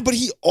 Yeah, but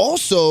he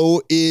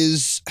also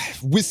is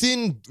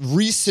within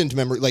recent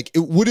memory, like,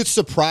 would it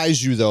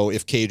surprise you though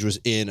if Cage was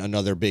in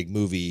another big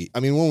movie? I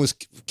mean, one was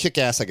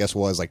Kick-Ass, I guess,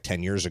 was like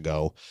 10 years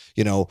ago,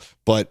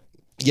 but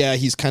yeah,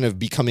 he's kind of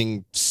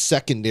becoming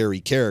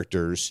secondary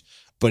characters,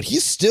 but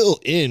he's still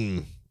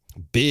in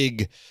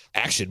big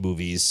action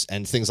movies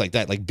and things like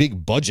that, like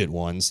big budget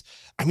ones.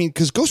 I mean,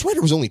 because Ghost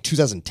Rider was only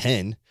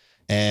 2010,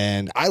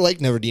 and I like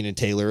Neverdeen and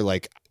Taylor,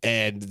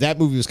 and that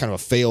movie was kind of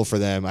a fail for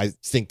them. I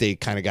think they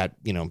kind of got,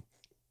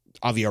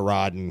 Avi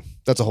Arad, and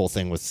that's a whole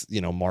thing with,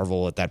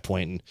 Marvel at that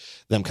point and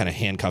them kind of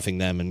handcuffing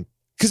them. And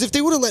because if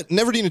they would have let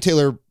Neverdeen and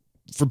Taylor,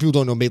 for people who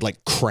don't know, made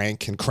like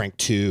Crank and Crank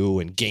 2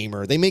 and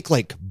Gamer, they make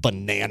like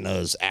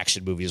bananas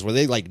action movies where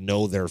they like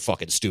know they're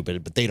fucking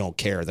stupid, but they don't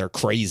care. They're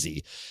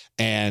crazy.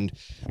 And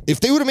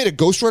if they would have made a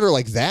Ghost Rider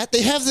like that,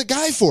 they have the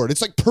guy for it.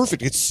 It's like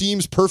perfect. It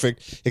seems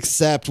perfect,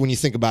 except when you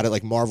think about it,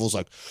 like Marvel's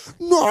like,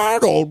 no, I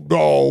don't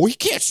know. He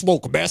can't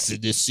smoke meth in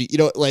this seat.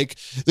 Like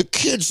the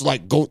kids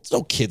like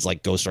no kids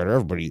like Ghost Rider.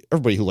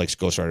 Everybody who likes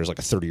Ghost Rider is like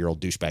a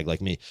 30-year-old douchebag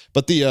like me.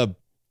 But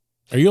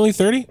are you only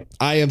 30?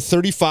 I am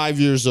 35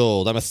 years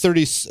old. I'm a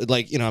 30,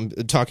 I'm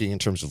talking in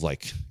terms of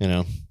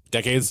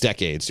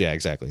decades. Yeah,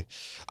 exactly.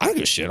 I don't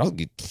give a shit. I'm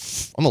going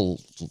to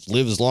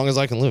live as long as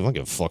I can live. I don't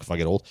give a fuck if I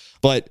get old.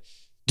 But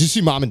did you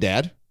see Mom and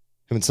Dad?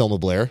 Him and Selma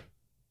Blair?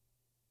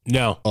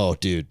 No. Oh,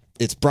 dude.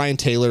 It's Brian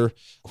Taylor,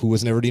 who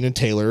was Neverdeen and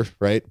Taylor,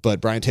 right? But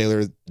Brian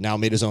Taylor now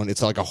made his own.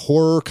 It's like a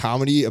horror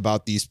comedy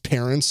about these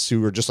parents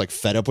who are just like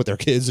fed up with their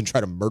kids and try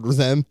to murder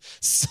them.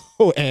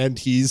 And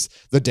he's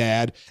the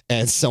dad,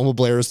 and Selma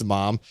Blair is the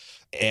mom,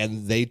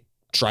 and they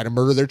try to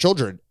murder their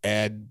children.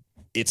 And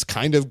it's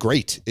kind of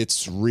great.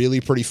 It's really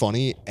pretty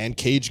funny. And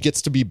Cage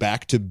gets to be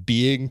back to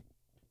being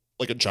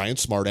like a giant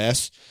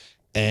smartass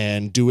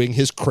and doing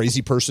his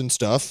crazy person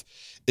stuff.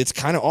 It's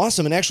kind of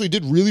awesome, and actually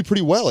did really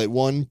pretty well.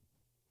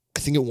 I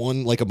think it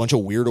won like a bunch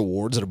of weird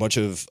awards at a bunch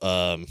of,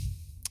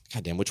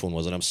 goddamn, which one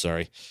was it? I'm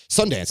sorry.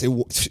 Sundance.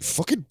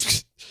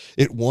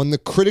 It won the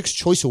Critics'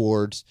 Choice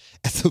Awards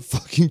at the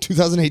fucking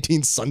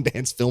 2018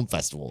 Sundance Film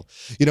Festival.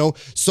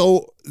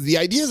 So the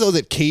idea though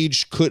that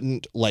Cage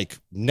couldn't like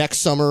next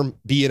summer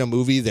be in a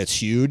movie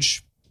that's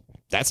huge,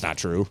 that's not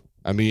true.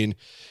 I mean,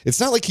 it's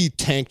not like he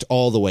tanked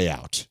all the way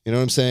out. You know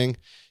what I'm saying?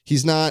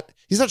 He's not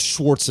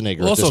Schwarzenegger.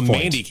 Well, also, at this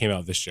point. Mandy came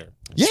out this year.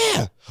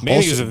 Yeah.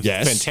 Mandy was a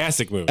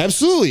fantastic movie.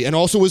 Absolutely. And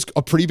also was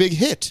a pretty big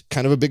hit,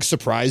 kind of a big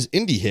surprise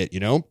indie hit,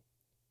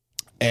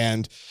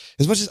 And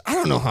as much as I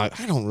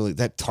don't really,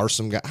 that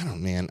Tarsum guy, I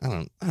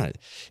don't,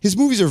 his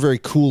movies are very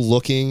cool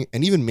looking.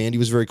 And even Mandy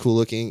was very cool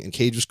looking, and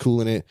Cage was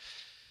cool in it.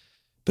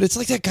 But it's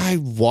like that guy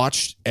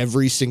watched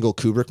every single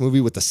Kubrick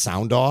movie with the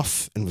sound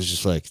off and was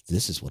just like,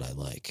 this is what I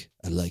like.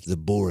 I like the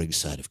boring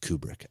side of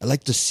Kubrick. I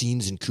like the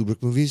scenes in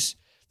Kubrick movies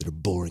that are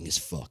boring as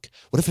fuck.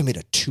 What if I made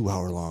a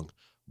 2-hour-long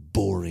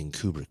boring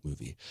Kubrick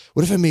movie?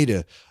 What if I made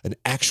an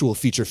actual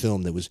feature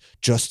film that was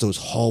just those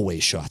hallway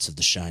shots of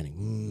The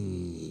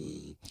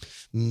Shining?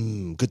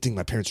 Good thing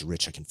my parents are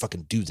rich. I can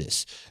fucking do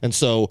this. And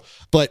so,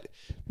 but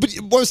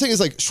what I'm saying is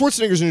like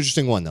Schwarzenegger's an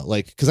interesting one though.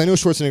 Like, because I know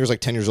Schwarzenegger's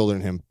like 10 years older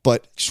than him,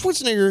 but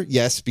Schwarzenegger,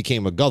 yes,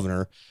 became a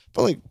governor,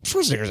 but like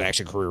Schwarzenegger's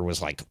action career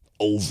was like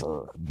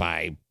over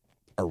by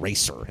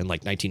Eraser in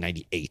like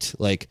 1998.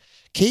 Like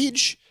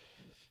Cage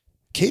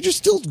is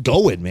still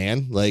going,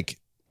 man. Like,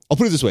 I'll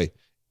put it this way.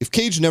 If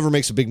Cage never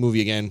makes a big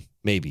movie again,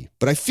 maybe.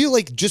 But I feel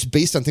like just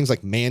based on things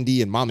like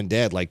Mandy and Mom and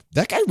Dad, like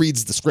that guy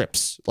reads the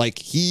scripts. Like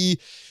he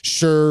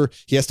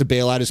has to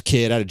bail out his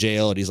kid out of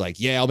jail. And he's like,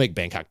 yeah, I'll make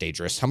Bangkok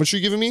Dangerous. How much are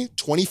you giving me?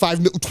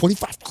 $25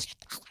 million.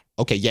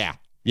 Okay. Yeah.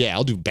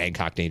 I'll do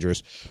Bangkok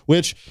Dangerous,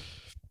 which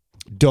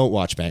don't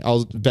watch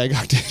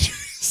Bangkok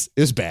Dangerous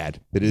is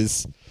bad. It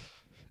is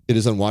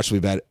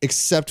unwatchably bad,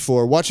 except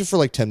for watch it for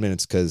like 10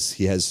 minutes. Cause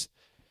he has,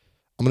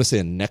 I'm going to say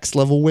a next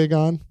level wig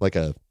on, like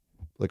a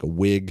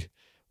wig,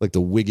 like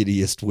the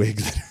wiggitiest wig.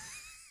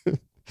 That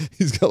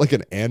he's got like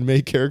an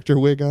anime character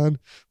wig on,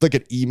 like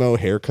an emo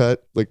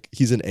haircut. Like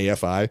he's an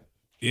AFI.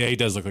 Yeah, he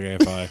does look like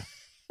AFI.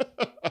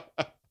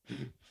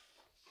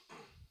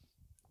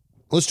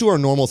 Let's do our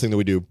normal thing that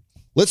we do.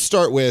 Let's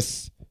start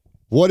with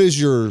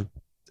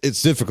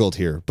it's difficult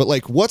here, but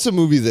like what's a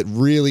movie that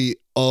really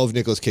of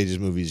Nicolas Cage's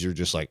movies, you're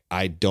just like,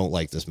 I don't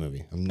like this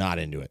movie. I'm not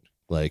into it.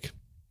 Like,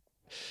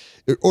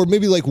 or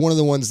maybe like one of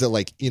the ones that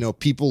like,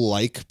 people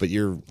like, but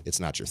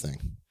it's not your thing.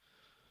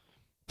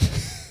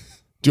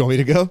 Do you want me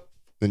to go?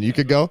 Then you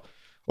could go.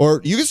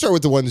 Or you can start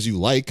with the ones you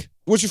like.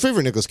 What's your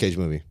favorite Nicolas Cage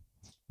movie?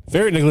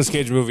 Favorite Nicolas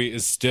Cage movie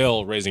is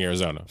still Raising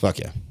Arizona. Fuck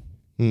yeah.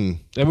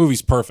 That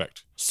movie's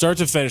perfect. Start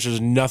to finish,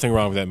 there's nothing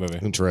wrong with that movie.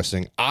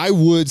 Interesting. I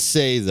would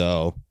say,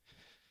 though,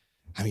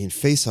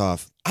 Face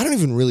Off, I don't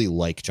even really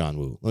like John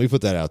Woo. Let me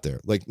put that out there.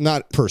 Like,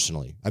 not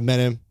personally. I met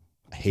him.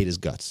 I hate his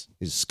guts.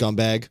 He's a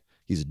scumbag.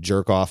 He's a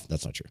jerk off.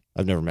 That's not true.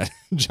 I've never met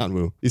John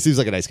Woo. He seems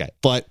like a nice guy.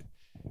 But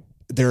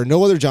there are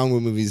no other John Woo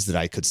movies that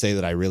I could say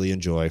that I really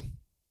enjoy.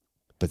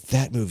 But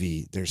that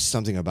movie, there's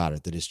something about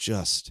it that is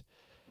just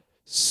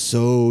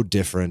so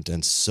different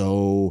and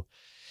so...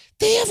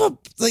 They have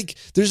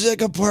there's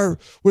like a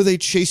part where they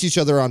chase each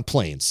other on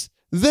planes.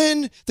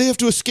 Then they have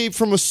to escape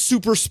from a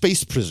super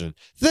space prison.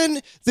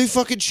 Then they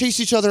fucking chase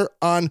each other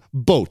on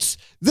boats.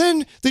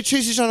 Then they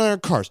chase each other on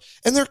cars.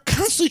 And they're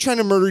constantly trying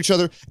to murder each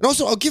other. And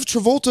also, I'll give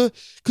Travolta,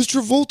 because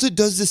Travolta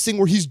does this thing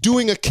where he's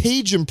doing a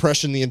Cage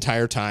impression the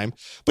entire time.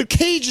 But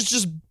Cage is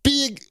just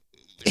being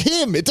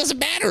him. It doesn't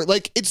matter.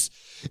 Like, it's...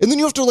 And then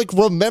you have to, like,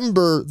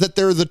 remember that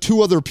they're the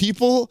two other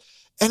people.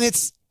 And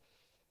it's...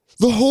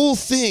 The whole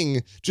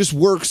thing just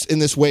works in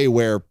this way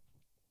where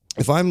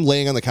if I'm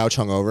laying on the couch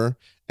hungover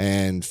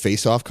and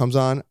Face Off comes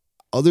on,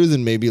 other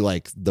than maybe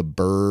like The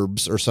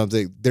Burbs or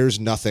something, there's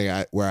nothing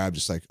where I'm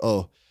just like,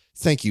 oh,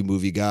 thank you,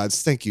 movie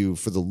gods. Thank you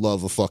for the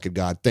love of fucking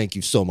God. Thank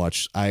you so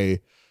much. I'm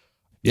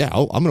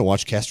going to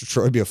watch Castor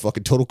Troy be a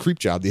fucking total creep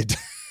job the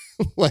entire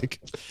like.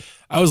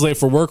 I was late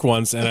for work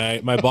once,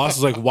 and my boss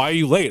was like, "Why are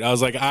you late?" I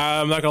was like,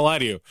 "I'm not gonna lie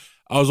to you.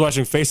 I was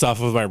watching Face Off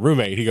with my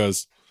roommate." He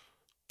goes,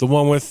 "The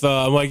one with,"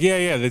 I'm like,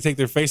 yeah, they take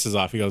their faces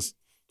off. He goes,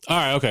 "All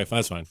right, okay,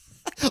 that's fine."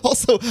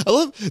 Also, I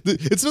love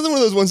it's another one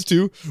of those ones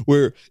too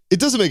where it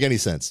doesn't make any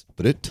sense,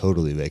 but it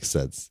totally makes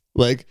sense.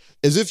 Like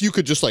as if you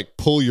could just like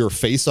pull your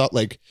face off,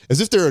 like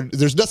as if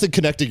there's nothing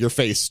connecting your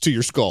face to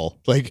your skull.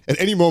 Like at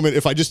any moment,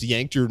 if I just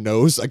yanked your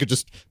nose, I could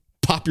just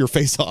pop your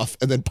face off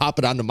and then pop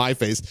it onto my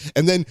face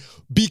and then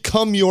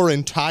become your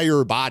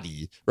entire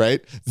body,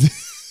 right?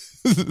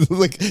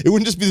 Like it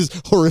wouldn't just be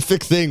this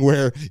horrific thing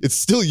where it's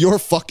still your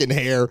fucking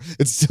hair,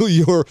 it's still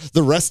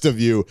the rest of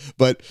you,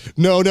 but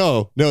no,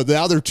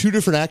 now they're two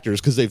different actors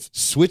because they've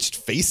switched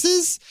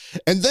faces,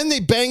 and then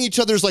they bang each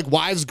other's like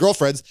wives,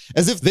 girlfriends,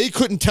 as if they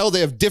couldn't tell they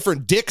have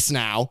different dicks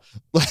now.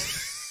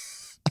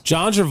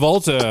 John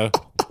Travolta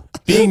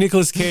being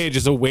Nicolas Cage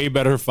is a way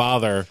better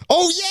father.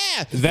 Oh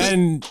yeah,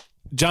 than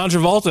John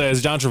Travolta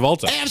is John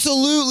Travolta.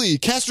 Absolutely.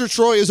 Castor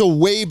Troy is a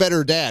way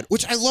better dad,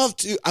 which I love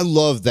too. I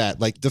love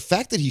that. Like the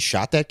fact that he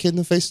shot that kid in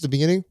the face at the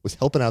beginning was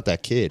helping out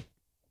that kid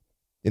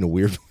in a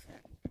weird way.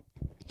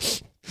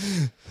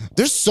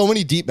 There's so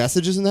many deep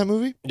messages in that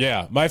movie.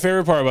 Yeah. My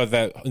favorite part about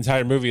that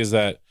entire movie is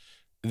that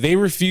they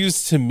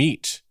refused to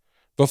meet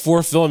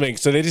before filming,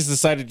 so they just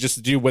decided just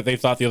to do what they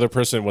thought the other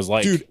person was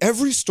like. Dude,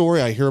 every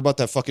story I hear about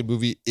that fucking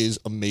movie is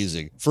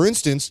amazing. For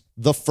instance,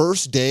 the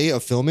first day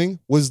of filming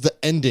was the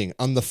ending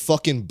on the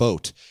fucking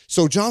boat.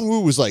 So John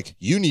Woo was like,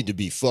 you need to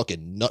be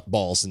fucking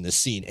nutballs in this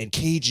scene. And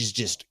Cage is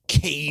just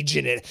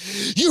caging it.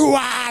 You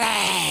want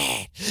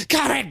it!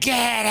 Come and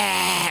get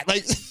it!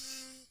 Like...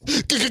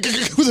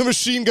 with a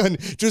machine gun.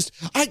 Just,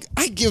 I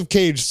give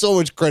Cage so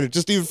much credit,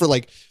 just even for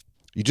like,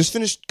 you just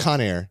finished Con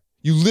Air.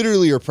 You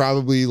literally are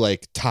probably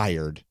like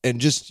tired and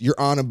just you're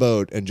on a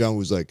boat. And John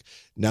was like,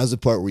 now's the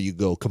part where you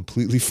go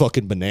completely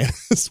fucking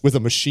bananas with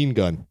a machine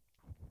gun.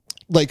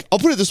 Like, I'll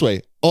put it this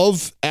way.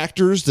 Of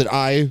actors that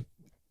I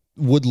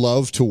would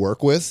love to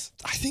work with,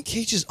 I think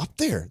Cage is up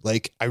there.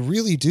 Like, I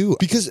really do.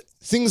 Because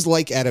things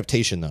like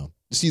adaptation, though.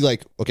 See,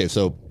 like, okay,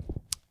 so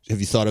have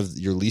you thought of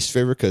your least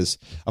favorite? Because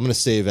I'm going to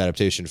save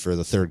adaptation for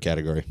the third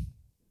category.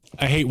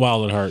 I hate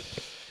Wild at Heart.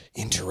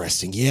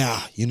 Interesting.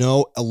 Yeah. You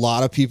know, a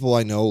lot of people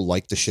I know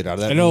like the shit out of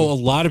that I know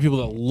movie. a lot of people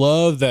that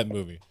love that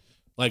movie.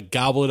 Like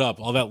gobble it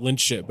up, all that Lynch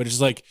shit. But it's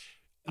just like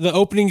the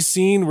opening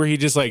scene where he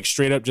just like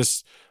straight up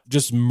just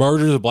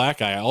murders the black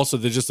guy. Also,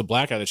 there's just a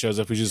black guy that shows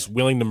up who's just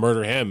willing to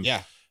murder him.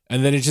 Yeah.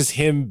 And then it's just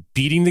him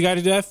beating the guy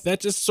to death. That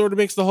just sort of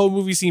makes the whole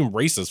movie seem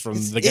racist from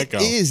the get-go.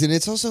 It is. And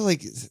it's also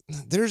like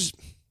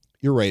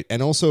you're right.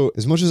 And also,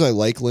 as much as I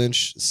like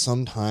Lynch,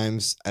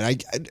 sometimes, and I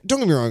don't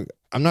get me wrong,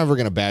 I'm never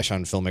going to bash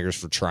on filmmakers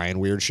for trying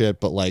weird shit,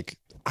 but like,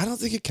 I don't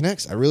think it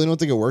connects. I really don't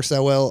think it works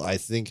that well. I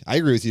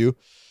agree with you.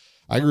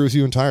 I agree with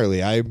you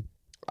entirely.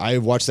 I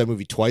watched that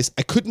movie twice.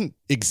 I couldn't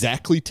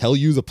exactly tell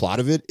you the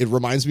plot of it. It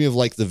reminds me of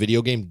like the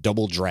video game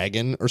Double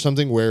Dragon or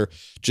something where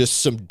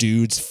just some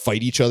dudes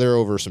fight each other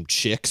over some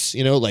chicks,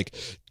 you know, like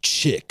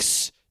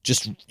chicks,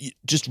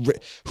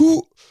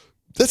 who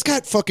that's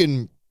got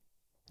fucking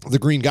the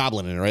Green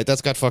Goblin in it, right?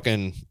 That's got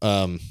fucking,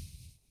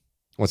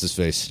 what's his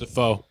face?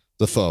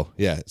 The Foe.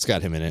 Yeah, it's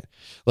got him in it.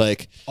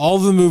 Like all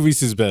the movies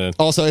he's been in.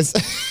 Also, it's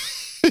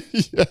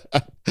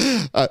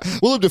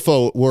Willem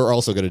Dafoe. We're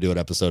also going to do an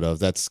episode of.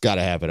 That's got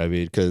to happen. I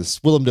mean,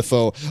 because Willem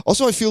Dafoe.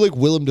 Also, I feel like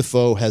Willem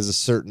Dafoe has a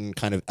certain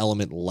kind of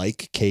element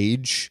like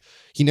Cage.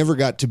 He never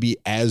got to be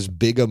as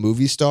big a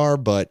movie star,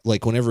 but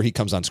like whenever he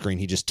comes on screen,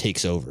 he just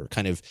takes over.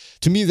 Kind of,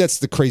 to me, that's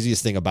the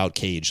craziest thing about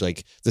Cage.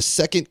 Like the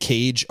second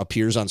Cage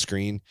appears on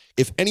screen,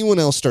 if anyone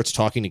else starts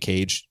talking to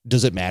Cage,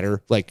 does it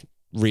matter? Like,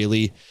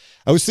 really?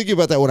 I was thinking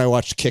about that when I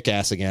watched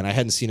Kick-Ass again. I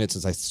hadn't seen it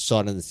since I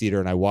saw it in the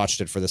theater, and I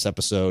watched it for this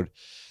episode.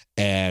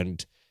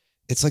 And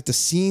it's like the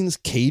scenes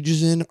Cage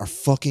is in are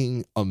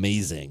fucking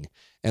amazing.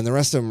 And the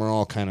rest of them are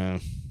all kind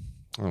of,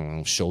 I don't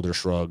know, shoulder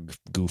shrug,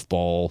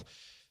 goofball,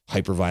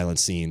 hyper-violent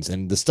scenes.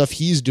 And the stuff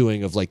he's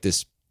doing of like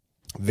this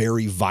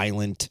very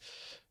violent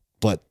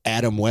but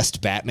Adam West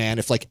Batman,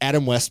 if like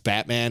Adam West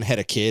Batman had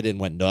a kid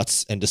and went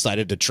nuts and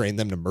decided to train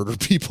them to murder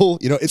people,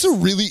 you know, it's a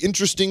really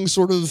interesting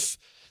sort of,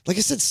 like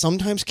I said,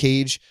 sometimes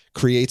Cage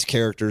creates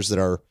characters that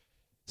are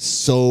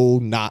so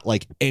not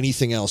like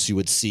anything else you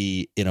would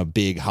see in a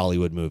big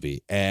Hollywood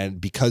movie. And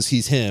because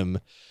he's him,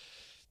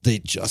 they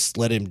just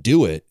let him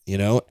do it, you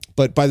know?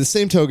 But by the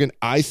same token,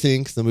 I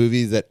think the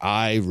movie that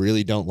I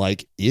really don't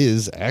like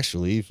is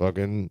actually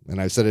fucking,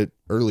 and I said it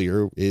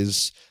earlier,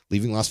 is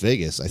Leaving Las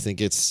Vegas.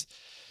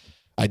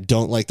 I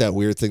don't like that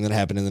weird thing that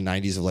happened in the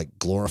 90s of like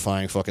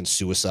glorifying fucking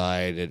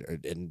suicide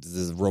and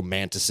the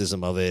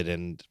romanticism of it,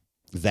 and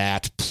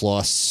that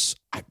plus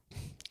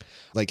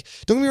like,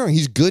 don't get me wrong,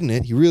 he's good in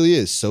it. He really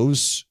is.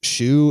 So's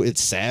Shu.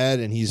 It's sad,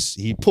 and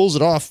he pulls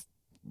it off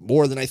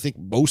more than I think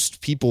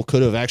most people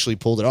could have actually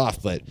pulled it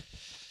off. But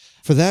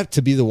for that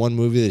to be the one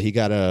movie that he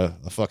got a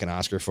fucking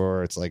Oscar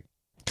for, it's like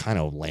kind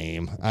of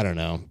lame. I don't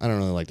know. I don't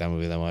really like that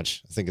movie that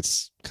much. I think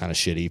it's kind of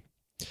shitty.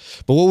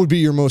 But what would be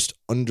your most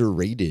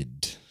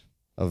underrated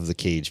of the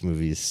Cage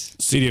movies?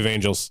 City of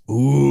Angels.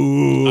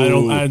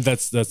 Ooh.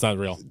 That's not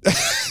real.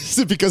 Is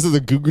it because of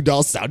the Goo Goo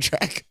Dolls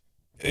soundtrack?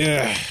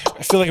 Yeah.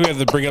 I feel like we have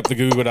to bring up the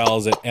Goo Goo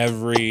Dolls at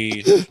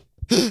every...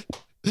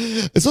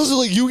 It's also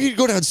like you can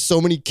go down so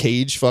many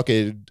Cage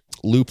fucking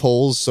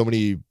loopholes, so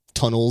many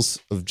tunnels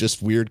of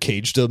just weird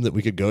Cagedom that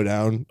we could go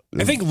down.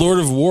 I think Lord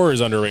of War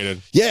is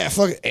underrated. Yeah,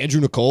 fuck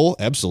Andrew Nicole,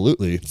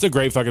 absolutely. It's a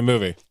great fucking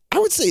movie. I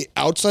would say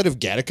outside of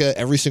Gattaca,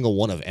 every single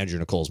one of Andrew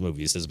Nicole's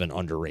movies has been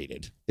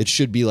underrated. It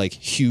should be like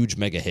huge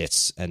mega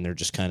hits, and they're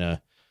just kind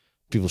of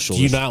people's shoulders.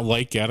 Do you not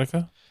like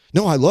Gattaca?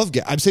 No, I love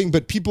I'm saying,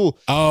 but people.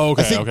 Oh,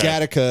 okay. I think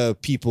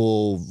Gattaca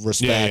people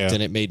respect, Yeah.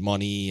 and it made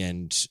money,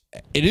 and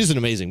it is an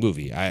amazing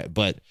movie.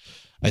 But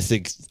I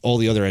think all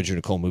the other Andrew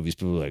Nicole movies,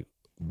 people are like,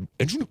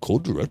 Andrew Nicole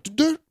directed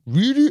that?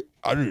 Really?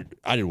 I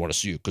didn't want to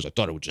see it because I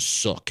thought it would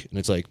just suck. And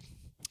it's like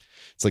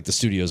the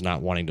studio's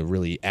not wanting to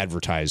really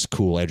advertise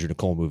cool Andrew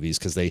Nicole movies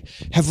because they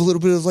have a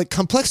little bit of like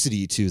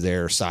complexity to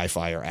their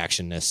sci-fi or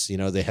actionness. You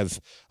know, they have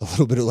a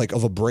little bit of like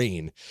of a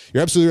brain.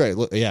 You're absolutely right.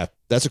 Look, yeah,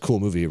 that's a cool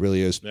movie. It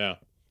really is. Yeah.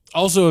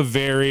 Also a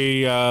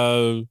very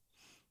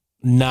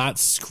not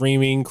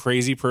screaming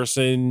crazy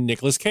person,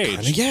 Nicolas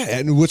Cage. Yeah,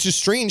 and which is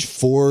strange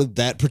for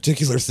that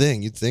particular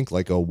thing. You'd think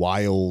like a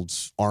wild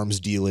arms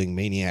dealing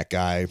maniac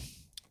guy.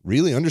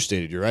 Really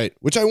understated. You're right.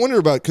 Which I wonder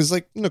about because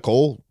like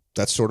Nicole,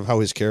 that's sort of how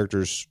his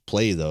characters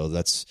play, though.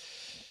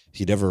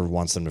 He never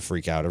wants them to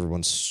freak out.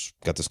 Everyone's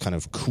got this kind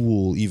of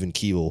cool, even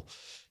keel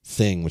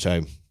thing, it's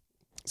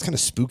kind of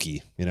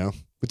spooky, you know?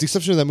 With the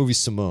exception of that movie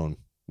Simone,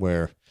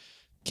 where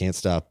can't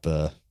stop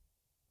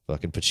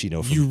fucking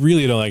Pacino. You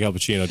really don't like Al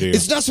Pacino, do you?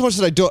 It's not so much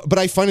that I don't, but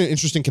I find an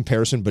interesting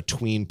comparison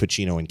between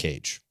Pacino and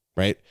Cage,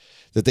 right?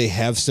 That they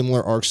have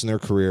similar arcs in their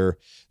career.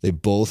 They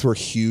both were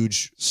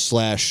huge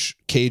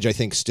 / Cage, I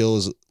think, still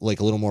is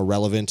like a little more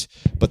relevant,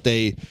 but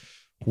they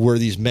were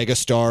these mega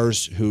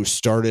stars who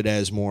started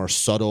as more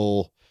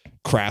subtle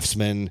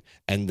craftsmen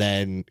and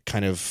then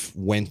kind of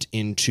went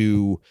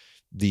into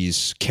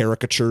these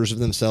caricatures of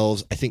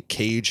themselves. I think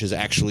Cage has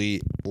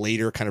actually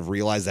later kind of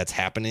realized that's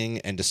happening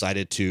and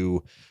decided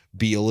to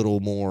be a little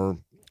more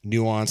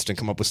nuanced and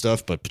come up with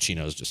stuff. But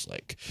Pacino's just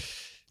like,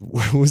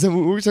 what was that?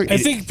 What were we talking? I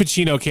think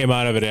Pacino came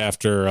out of it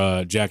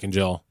after Jack and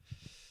Jill.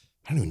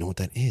 I don't even know what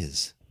that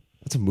is.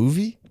 That's a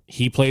movie?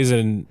 He plays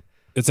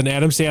it's an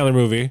Adam Sandler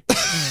movie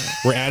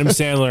where Adam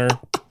Sandler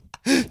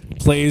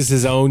plays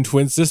his own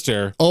twin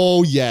sister.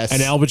 Oh, yes.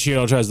 And Al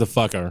Pacino tries to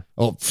fuck her.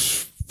 Oh,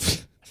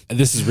 And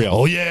this is real.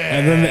 oh yeah.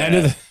 And then the end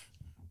of the,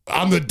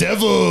 I'm the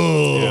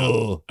devil.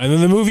 Yeah. And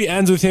then the movie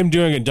ends with him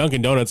doing a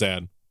Dunkin' Donuts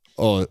ad.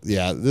 Oh,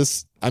 yeah.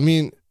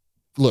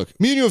 Look,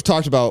 me and you have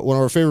talked about one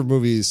of our favorite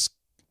movies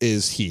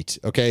is Heat.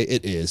 Okay,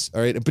 it is.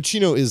 All right. And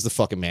Pacino is the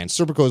fucking man.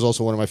 Serpico is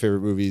also one of my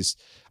favorite movies.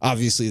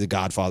 Obviously, The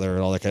Godfather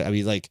and all that kind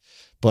of,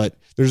 but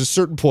there's a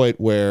certain point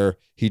where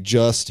he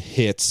just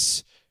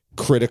hits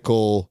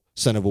critical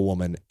son of a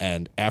woman.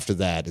 And after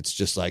that, it's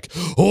just like,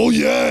 oh,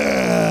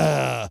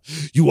 yeah.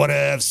 You want to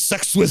have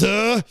sex with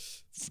her?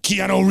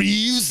 Keanu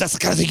Reeves? That's the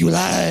kind of thing you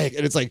like.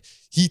 And it's like,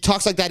 he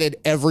talks like that in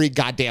every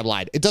goddamn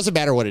line. It doesn't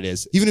matter what it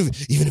is. Even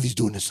if he's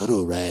doing the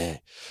subtle, right?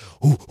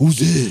 Who's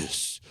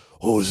this?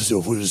 Oh, is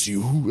this what is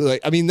you?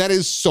 Like, I mean, that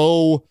is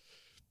so.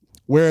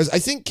 Whereas I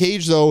think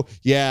Cage, though,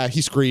 yeah,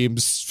 he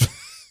screams.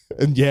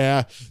 And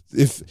yeah,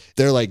 if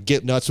they're like,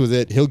 get nuts with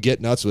it, he'll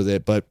get nuts with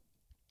it. But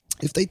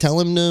if they tell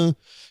him to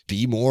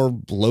be more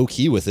low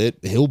key with it,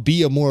 he'll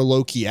be a more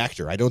low key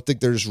actor. I don't think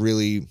there's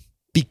really,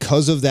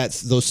 because of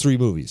those three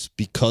movies,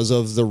 because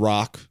of The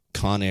Rock,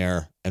 Con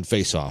Air, and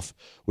Face Off,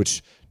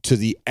 which to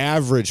the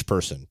average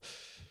person,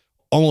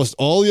 almost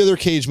all the other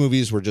Cage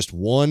movies were just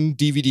one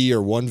DVD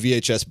or one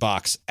VHS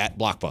box at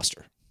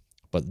Blockbuster.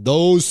 But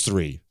those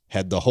three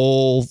had the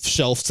whole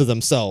shelf to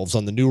themselves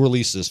on the new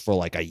releases for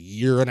like a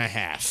year and a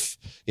half,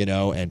 you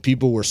know, and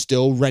people were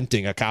still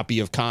renting a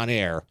copy of Con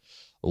Air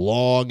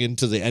long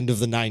into the end of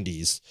the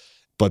 90s.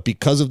 But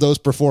because of those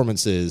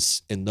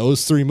performances in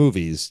those three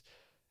movies,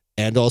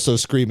 and also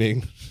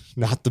screaming,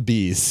 not the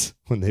bees,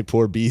 when they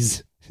pour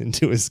bees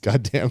into his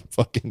goddamn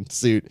fucking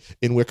suit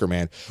in Wicker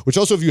Man. Which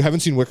also, if you haven't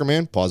seen Wicker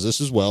Man, pause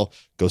this as well.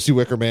 Go see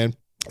Wicker Man.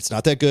 It's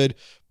not that good,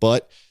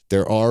 but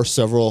there are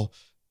several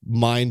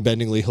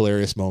mind-bendingly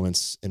hilarious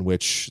moments in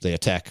which they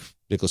attack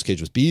Nicolas Cage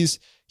with bees.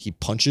 He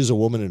punches a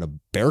woman in a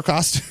bear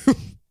costume.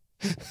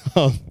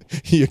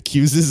 He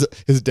accuses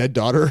his dead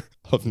daughter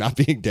of not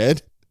being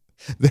dead.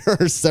 There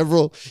are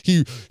several.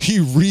 He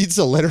reads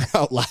a letter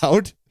out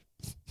loud,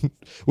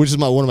 which is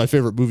one of my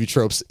favorite movie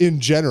tropes in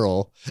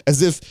general.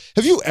 As if,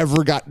 have you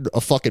ever gotten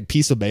a fucking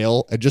piece of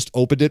mail and just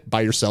opened it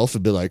by yourself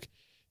and be like,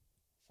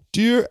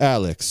 "Dear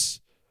Alex,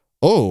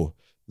 oh,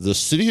 the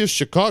city of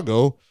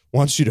Chicago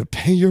wants you to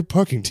pay your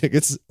parking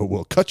tickets or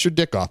we'll cut your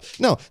dick off."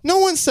 No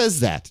one says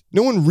that.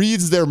 No one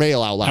reads their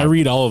mail out loud. I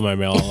read all of my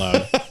mail out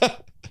loud.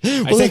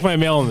 I take my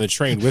mail on the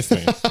train with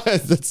me.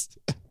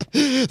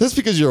 That's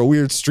because you're a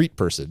weird street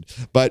person,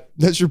 but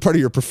that's your part of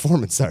your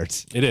performance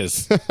art. It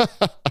is.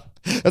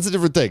 That's a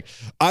different thing.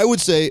 I would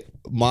say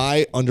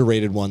my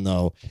underrated one,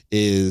 though,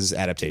 is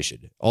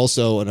Adaptation.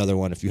 Also, another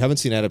one. If you haven't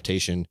seen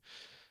Adaptation,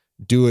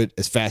 do it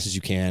as fast as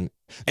you can.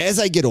 As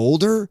I get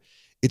older,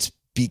 it's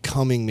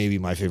becoming maybe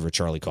my favorite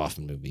Charlie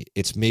Kaufman movie.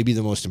 It's maybe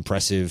the most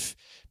impressive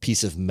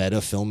piece of meta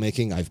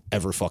filmmaking I've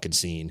ever fucking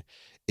seen.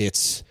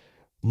 It's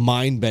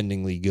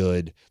mind-bendingly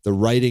good. The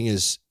writing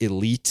is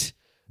elite.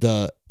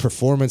 The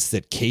performance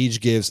that Cage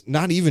gives,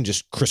 not even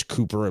just Chris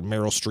Cooper and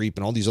Meryl Streep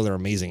and all these other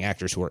amazing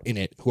actors who are in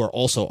it, who are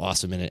also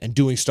awesome in it and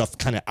doing stuff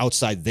kind of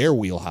outside their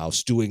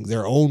wheelhouse, doing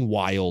their own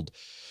wild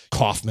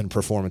Kaufman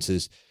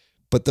performances.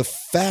 But the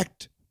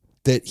fact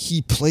that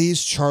he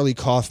plays Charlie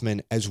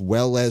Kaufman as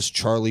well as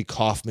Charlie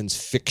Kaufman's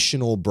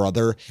fictional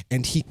brother,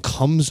 and he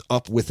comes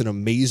up with an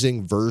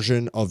amazing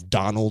version of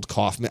Donald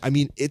Kaufman. I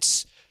mean,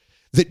 it's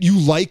that you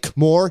like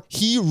more.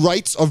 He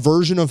writes a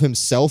version of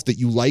himself that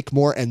you like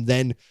more, and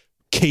then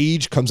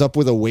Cage comes up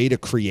with a way to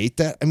create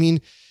that. I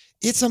mean,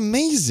 it's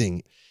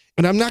amazing.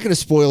 And I'm not going to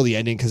spoil the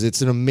ending because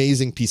it's an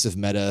amazing piece of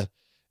meta.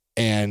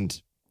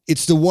 And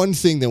it's the one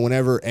thing that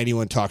whenever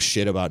anyone talks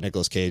shit about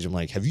Nicolas Cage, I'm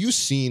like, have you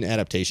seen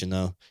Adaptation,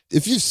 though?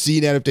 If you've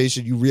seen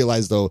Adaptation, you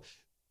realize, though,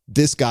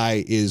 this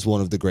guy is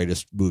one of the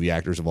greatest movie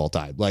actors of all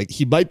time. Like,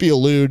 he might be a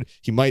lewd.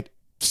 He might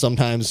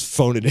sometimes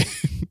phone it in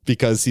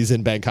because he's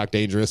in Bangkok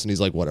Dangerous and he's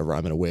like, whatever,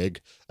 I'm in a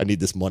wig. I need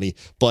this money.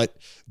 But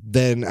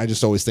then I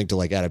just always think to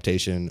like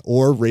Adaptation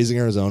or Raising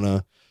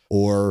Arizona,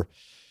 or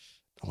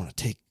I want to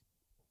take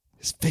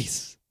his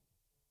face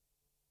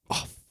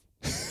off.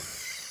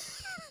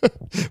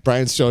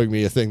 Brian's showing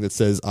me a thing that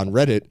says on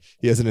Reddit,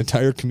 he has an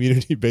entire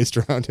community based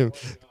around him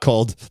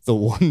called The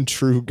One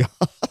True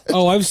God.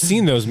 Oh, I've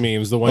seen those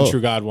memes, the One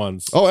True God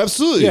ones. Oh,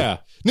 absolutely. Yeah.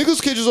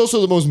 Nicolas Cage is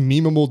also the most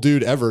memeable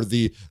dude ever.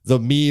 The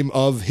meme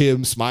of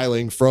him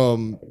smiling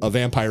from A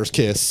Vampire's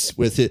Kiss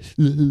with it,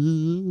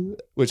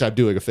 which I'm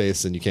doing a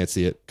face and you can't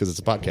see it because it's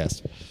a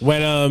podcast.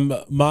 When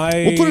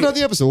we'll put it on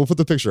the episode. We'll put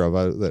the picture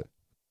of it.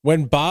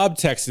 When Bob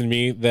texted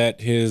me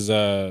that his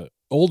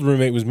old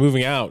roommate was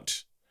moving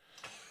out,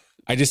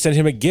 I just sent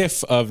him a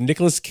GIF of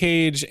Nicolas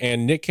Cage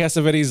and Nick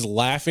Cassavetes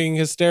laughing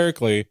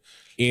hysterically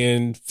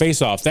in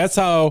Face Off. That's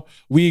how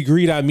we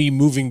agreed on me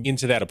moving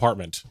into that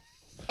apartment.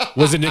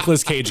 Was a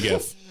Nicolas Cage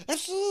GIF.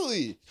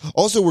 Absolutely.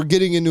 Also, we're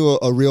getting into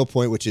a real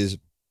point, which is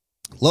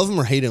love him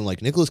or hate him.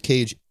 Like, Nicolas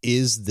Cage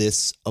is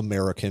this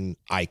American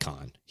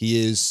icon.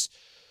 He is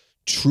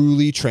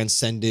truly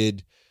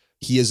transcended.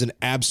 He is an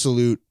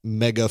absolute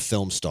mega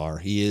film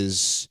star.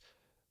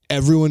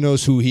 Everyone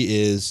knows who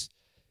he is.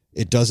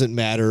 It doesn't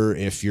matter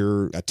if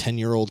you're a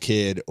 10-year-old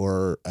kid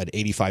or an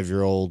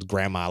 85-year-old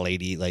grandma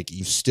lady. Like,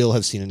 you still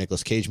have seen a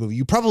Nicolas Cage movie.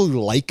 You probably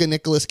like a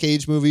Nicolas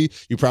Cage movie.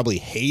 You probably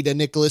hate a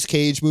Nicolas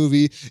Cage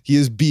movie. He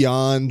is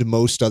beyond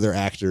most other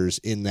actors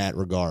in that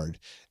regard.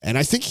 And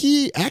I think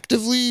he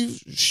actively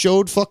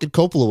showed fucking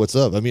Coppola what's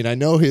up. I mean, I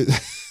know he's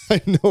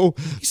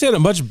had a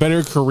much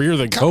better career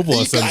than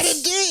Coppola. He kind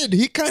of did.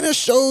 He kind of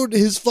showed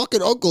his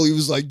fucking uncle. He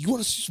was like, you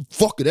want to see some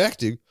fucking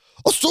acting?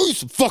 I'll show you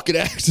some fucking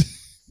acting.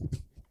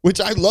 Which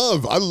I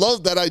love. I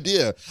love that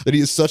idea that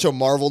he is such a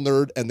Marvel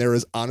nerd, and there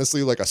is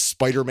honestly like a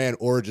Spider-Man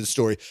origin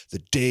story. The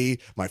day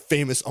my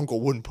famous uncle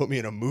wouldn't put me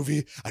in a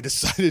movie, I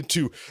decided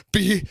to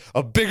be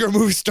a bigger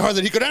movie star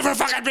than he could ever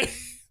fucking be.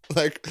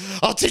 Like,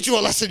 I'll teach you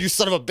a lesson, you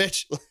son of a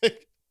bitch.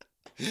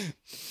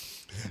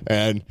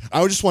 And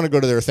I would just want to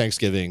go to their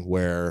Thanksgiving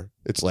where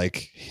it's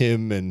like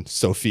him and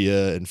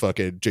Sophia and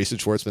fucking Jason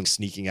Schwartzman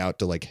sneaking out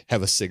to like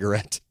have a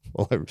cigarette.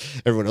 Well,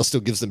 everyone else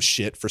still gives them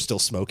shit for still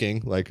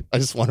smoking. Like, I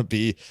just want to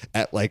be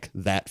at like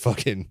that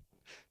fucking,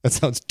 that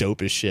sounds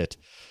dope as shit.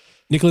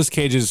 Nicolas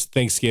Cage's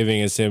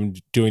Thanksgiving is him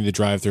doing the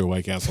drive-through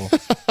White Castle.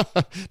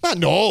 Not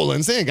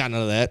Nolan's. They ain't got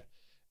none of that.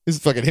 This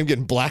is fucking him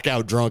getting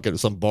blackout drunk at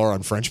some bar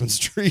on Frenchman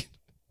Street.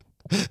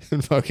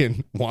 And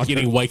fucking wandering.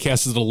 Getting White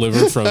Castle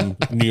delivered from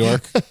New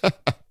York.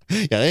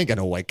 Yeah, they ain't got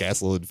no White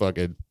Castle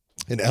in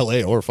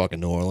LA or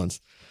fucking New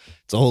Orleans.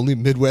 It's only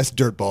Midwest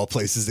dirtball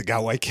places that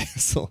got White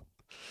Castle.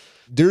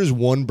 There's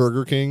one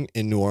Burger King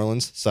in New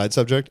Orleans, side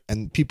subject,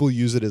 and people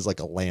use it as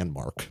like a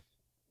landmark.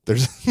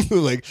 There's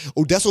like,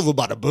 oh, that's over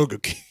by the Burger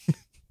King.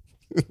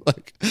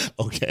 Like,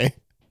 okay.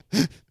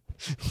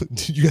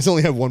 Did you guys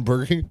only have one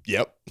Burger King?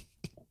 Yep.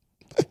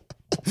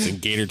 It's in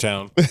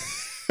Gatortown.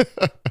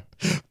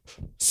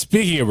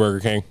 Speaking of Burger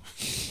King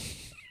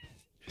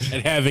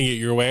and having it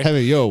your way.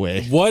 Having it your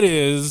way. What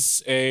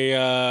is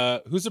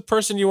who's a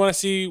person you want to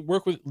see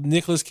work with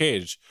Nicolas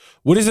Cage?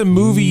 What is a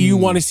movie you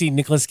want to see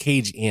Nicolas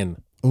Cage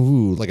in?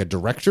 Ooh, like a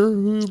director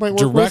who might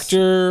work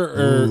Director,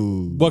 or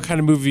Ooh. what kind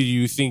of movie do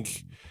you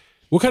think?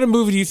 What kind of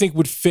movie do you think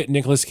would fit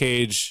Nicolas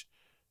Cage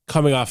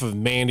coming off of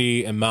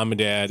Mandy and Mom and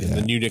Dad and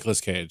the new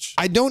Nicolas Cage?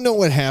 I don't know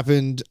what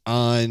happened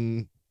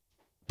on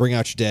Bring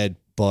Out Your Dead,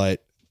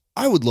 but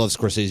I would love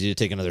Scorsese to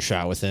take another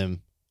shot with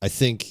him. I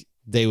think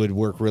they would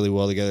work really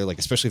well together, like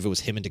especially if it was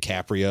him and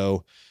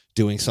DiCaprio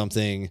doing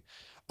something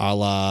a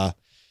la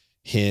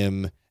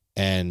him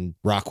and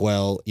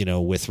Rockwell,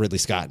 with Ridley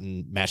Scott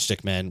and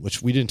Matchstick Men,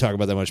 which we didn't talk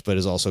about that much, but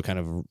is also kind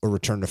of a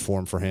return to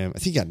form for him. I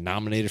think he got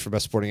nominated for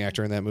Best Supporting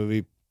Actor in that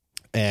movie.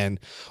 And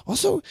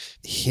also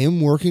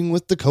him working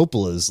with the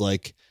Coppolas.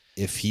 Like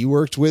if he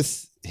worked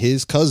with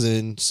his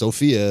cousin,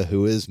 Sophia,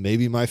 who is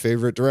maybe my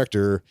favorite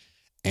director,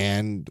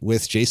 and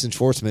with Jason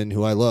Schwartzman,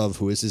 who I love,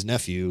 who is his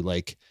nephew,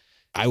 like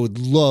I would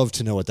love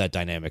to know what that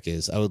dynamic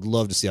is. I would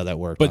love to see how that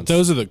works. But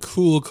those are the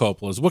cool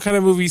Coppolas. What kind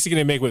of movie is he going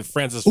to make with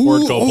Francis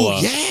Ford Coppola? Oh,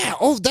 yeah.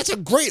 Oh, that's a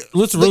great...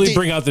 Let's really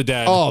bring out the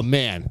dead. Oh,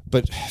 man.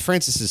 But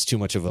Francis is too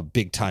much of a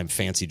big-time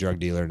fancy drug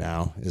dealer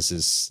now. This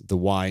is the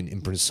wine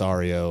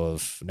impresario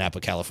of Napa,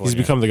 California.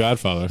 He's become the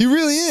Godfather. He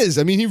really is.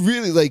 I mean, he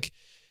really, like...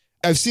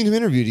 I've seen him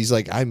interviewed. He's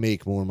like, I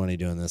make more money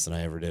doing this than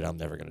I ever did. I'm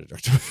never going to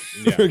direct a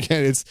movie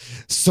again. It's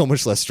so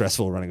much less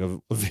stressful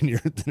running a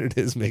vineyard than it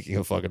is making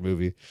a fucking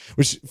movie.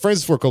 Which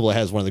Francis Ford Coppola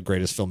has one of the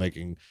greatest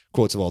filmmaking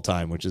quotes of all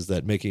time, which is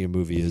that making a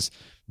movie is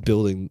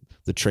building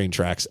the train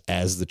tracks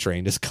as the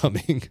train is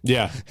coming.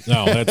 Yeah.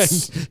 No,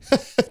 that's...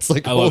 it's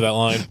like, I love that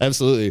line.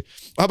 Absolutely.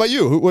 How about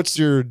you? What's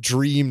your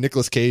dream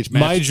Nicolas Cage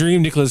match? My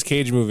dream Nicolas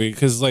Cage movie,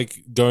 because like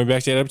going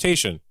back to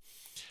adaptation,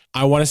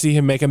 I want to see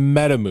him make a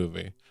meta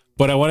movie.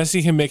 But I want to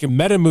see him make a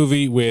meta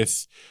movie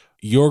with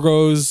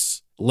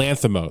Yorgos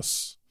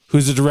Lanthimos,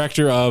 who's the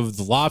director of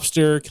The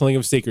Lobster, Killing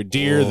of Sacred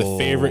Deer, The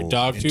Favorite,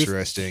 Dogtooth.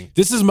 Interesting.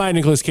 This is my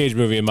Nicolas Cage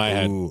movie in my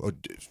head.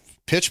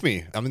 Pitch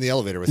me. I'm in the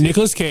elevator with you.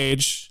 Nicolas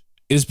Cage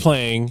is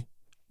playing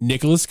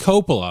Nicolas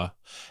Coppola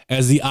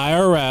as the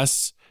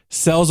IRS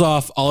sells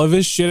off all of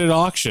his shit at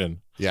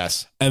auction.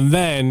 Yes. And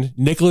then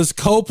Nicolas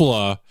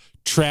Coppola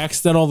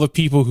tracks down all the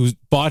people who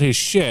bought his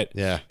shit,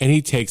 and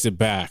he takes it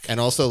back. And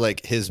also,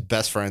 like, his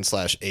best friend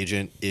 /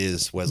 agent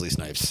is Wesley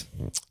Snipes.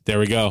 There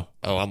we go.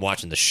 Oh, I'm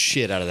watching the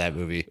shit out of that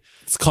movie.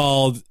 It's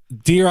called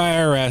Dear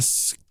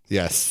IRS.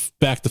 Yes.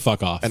 Back the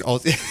fuck off. And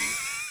also,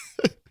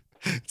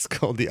 it's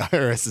called The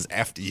IRS is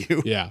After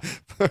You. Yeah.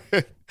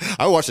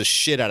 I watched the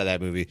shit out of that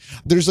movie.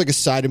 There's like a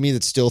side of me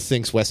that still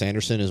thinks Wes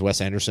Anderson is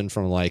Wes Anderson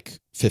from like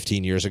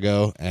 15 years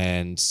ago.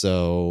 And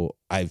so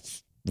I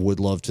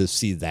would love to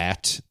see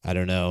that. I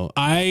don't know.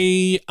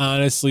 I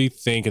honestly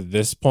think at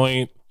this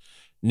point,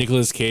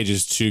 Nicolas Cage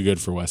is too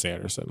good for Wes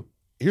Anderson.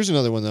 Here's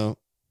another one, though.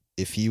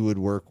 If he would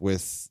work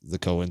with the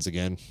Coens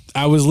again.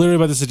 I was literally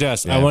about to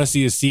suggest, I want to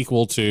see a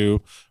sequel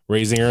to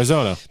Raising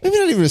Arizona. Maybe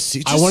not even a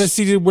sequel. I want to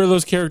see where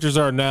those characters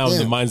are now in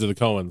the minds of the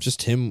Coens.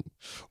 Just him.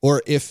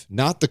 Or if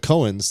not the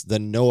Coens,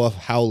 then Noah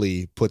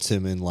Hawley puts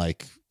him in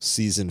like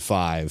season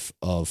 5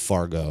 of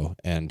Fargo.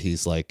 And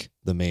he's like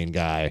the main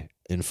guy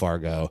in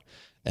Fargo.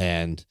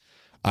 And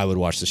I would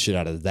watch the shit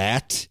out of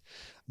that.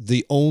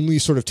 The only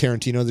sort of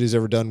Tarantino that he's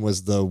ever done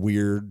was the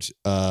weird...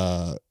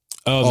 the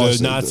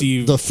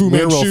Nazi... The Fu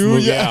Manchu,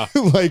 yeah.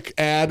 like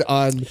ad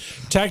on...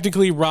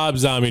 Technically, Rob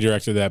Zombie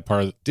directed that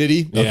part. Did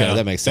he? Okay, yeah,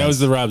 that makes sense. That was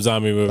the Rob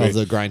Zombie movie. Of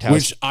the Grindhouse.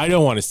 Which I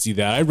don't want to see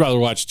that. I'd rather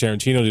watch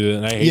Tarantino do that,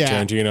 and I hate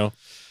Tarantino.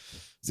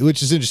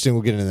 Which is interesting.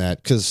 We'll get into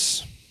that,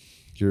 because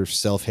you're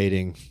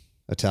self-hating...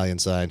 Italian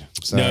side.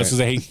 No, it's because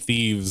I hate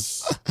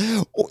thieves.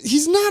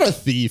 He's not a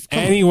thief.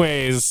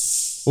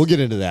 Anyways. We'll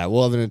get into that.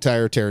 We'll have an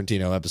entire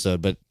Tarantino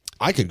episode, but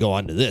I could go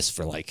on to this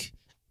for like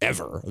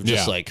ever. Of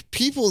just like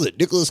people that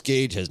Nicolas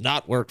Cage has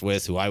not worked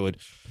with who I would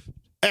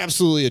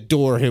absolutely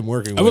adore him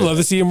working with. I would love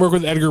to see him work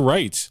with Edgar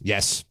Wright.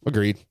 Yes,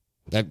 agreed.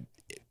 That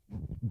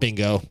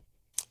bingo.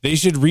 They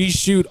should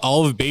reshoot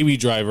all of Baby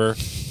Driver,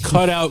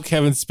 cut out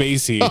Kevin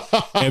Spacey,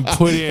 and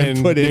put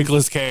in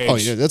Nicolas Cage. Oh,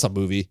 yeah, that's a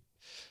movie.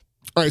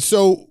 All right,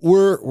 so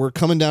we're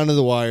coming down to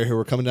the wire here.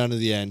 We're coming down to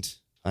the end.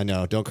 I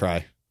know, don't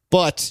cry.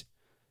 But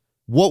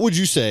what would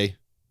you say,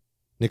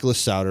 Nicholas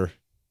Sauter,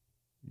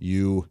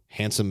 you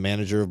handsome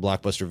manager of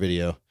Blockbuster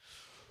Video,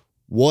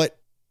 what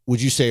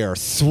would you say are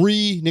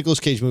 3 Nicolas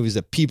Cage movies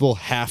that people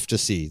have to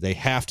see? They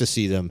have to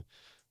see them.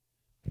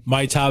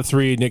 My top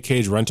 3 Nick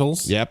Cage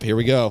rentals. Yep, here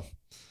we go.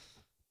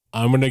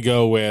 I'm going to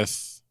go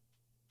with,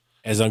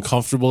 as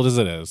uncomfortable as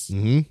it is,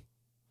 I'm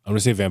going to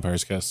say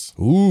Vampire's Kiss.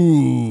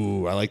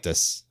 Ooh, I like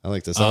this. I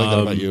like that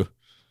about you.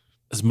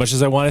 As much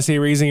as I want to say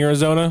Raising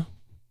Arizona,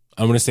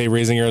 I'm going to say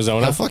Raising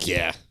Arizona. Oh, fuck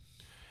yeah.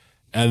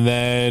 And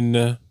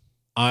then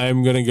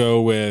I'm going to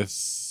go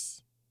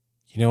with,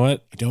 you know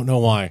what? I don't know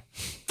why.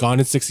 Gone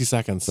in 60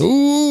 Seconds.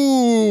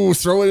 Ooh,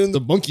 throw it in the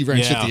monkey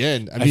wrench at the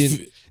end. I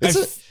mean,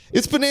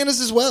 it's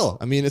bananas as well.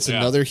 I mean, it's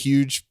another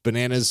huge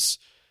bananas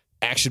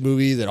action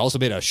movie that also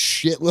made a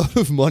shitload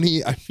of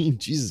money. I mean,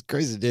 Jesus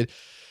Christ, it did.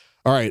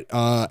 All right,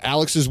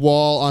 Alex's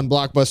Wall on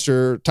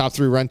Blockbuster, top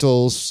 3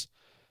 rentals.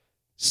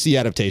 See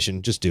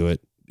adaptation, just do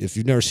it. If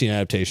you've never seen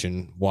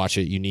adaptation, watch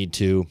it. You need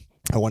to.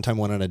 I one time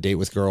went on a date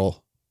with a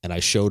girl, and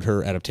I showed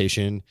her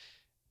adaptation,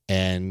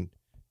 And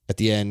at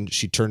the end,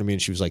 she turned to me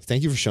and she was like,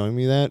 thank you for showing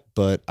me that,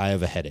 but I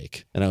have a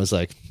headache. And I was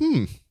like,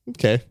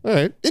 okay, all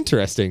right,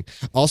 interesting.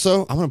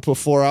 Also, I'm going to put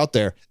 4 out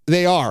there.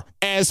 They are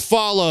as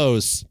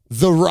follows: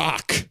 The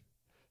Rock,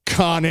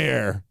 Con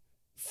Air,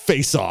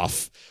 Face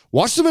Off.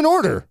 Watch them in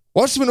order.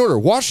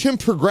 Watch him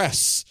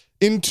progress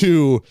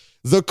into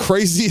the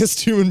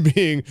craziest human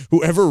being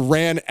who ever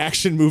ran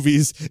action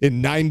movies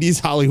in 90s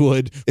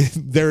Hollywood.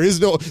 There is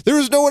no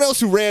one else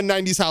who ran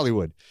 90s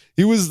Hollywood.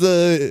 He was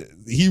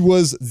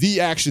the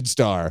action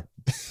star.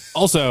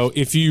 Also,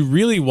 if you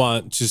really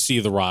want to see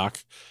The Rock,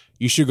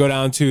 you should go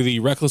down to the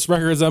Reckless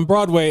Records on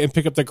Broadway and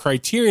pick up the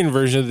Criterion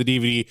version of the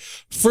DVD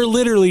for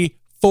literally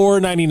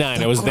 $4.99.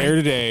 I was there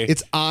today.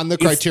 It's on the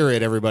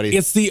Criterion, everybody.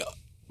 It's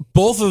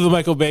both of the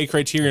Michael Bay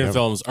Criterion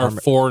films are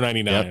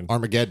 $4.99. Yep,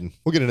 Armageddon.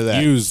 We'll get into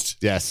that. Used.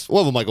 Yes.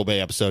 We'll have a Michael Bay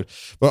episode.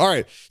 But all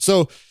right.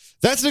 So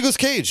that's Nicolas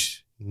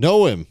Cage.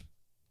 Know him.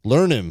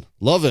 Learn him.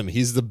 Love him.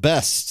 He's the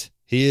best.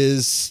 He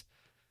is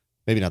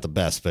maybe not the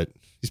best, but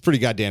he's pretty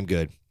goddamn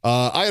good.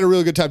 I had a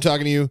really good time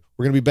talking to you.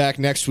 We're going to be back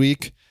next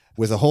week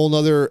with a whole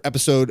nother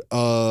episode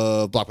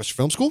of Blockbuster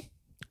Film School.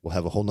 We'll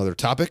have a whole nother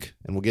topic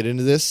and we'll get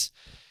into this.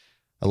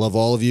 I love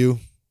all of you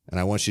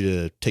and I want you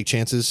to take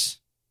chances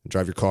and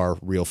drive your car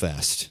real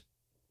fast.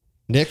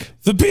 Nick?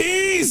 The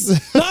bees!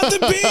 Not the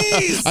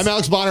bees! I'm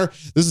Alex Bonner.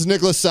 This is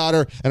Nicholas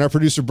Sauter and our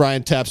producer,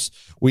 Brian Tepps.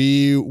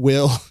 We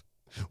will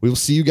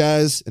see you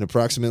guys in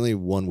approximately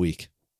 1 week.